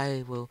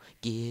I will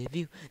give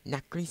you.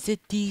 Not Green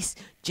City's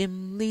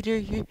gym leader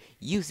here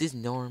uses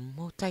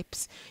normal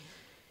types.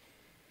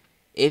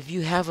 If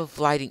you have a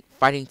fighting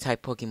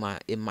type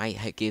Pokemon, it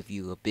might give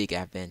you a big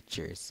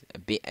adventures. A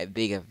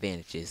big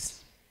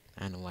advantages.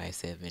 I don't know why I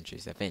said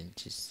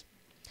advantages.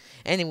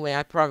 Anyway,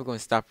 I'm probably going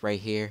to stop right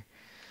here.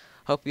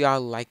 Hope y'all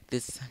like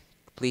this.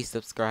 Please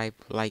subscribe,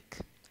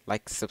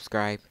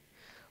 subscribe.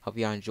 Hope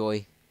y'all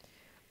enjoy.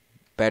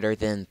 Better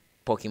than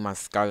Pokemon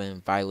Scarlet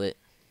and Violet,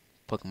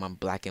 Pokemon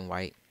Black and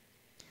White.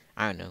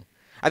 I don't know.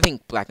 I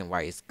think Black and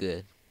White is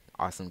good.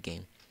 Awesome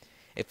game.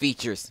 I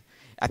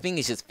think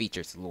it just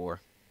features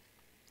lore.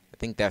 I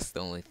think that's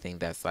the only thing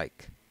that's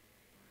like,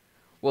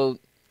 well,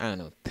 I don't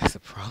know if that's a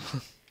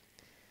problem.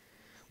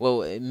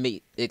 Well,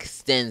 it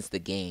extends the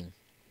game,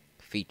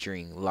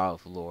 featuring a lot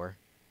of lore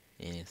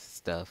and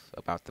stuff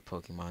about the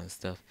Pokemon and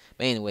stuff.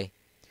 But anyway,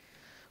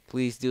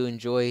 please do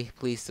enjoy.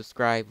 Please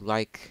subscribe,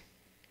 like,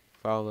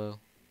 follow.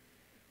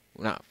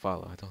 Well, not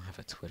follow. I don't have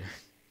a Twitter.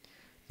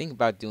 Think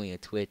about doing a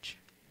Twitch.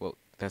 Well,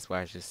 that's what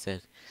I just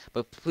said.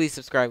 But please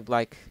subscribe,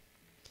 like,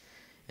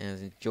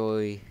 and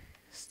enjoy.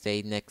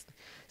 Stay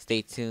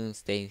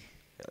tuned.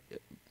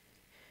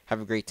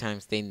 Have a great time.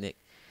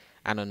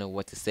 I don't know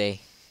what to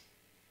say.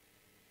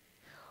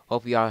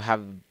 Hope y'all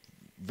have a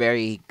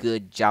very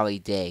good, jolly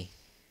day.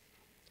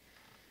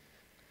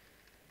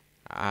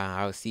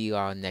 I'll see you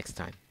all next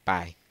time.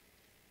 Bye.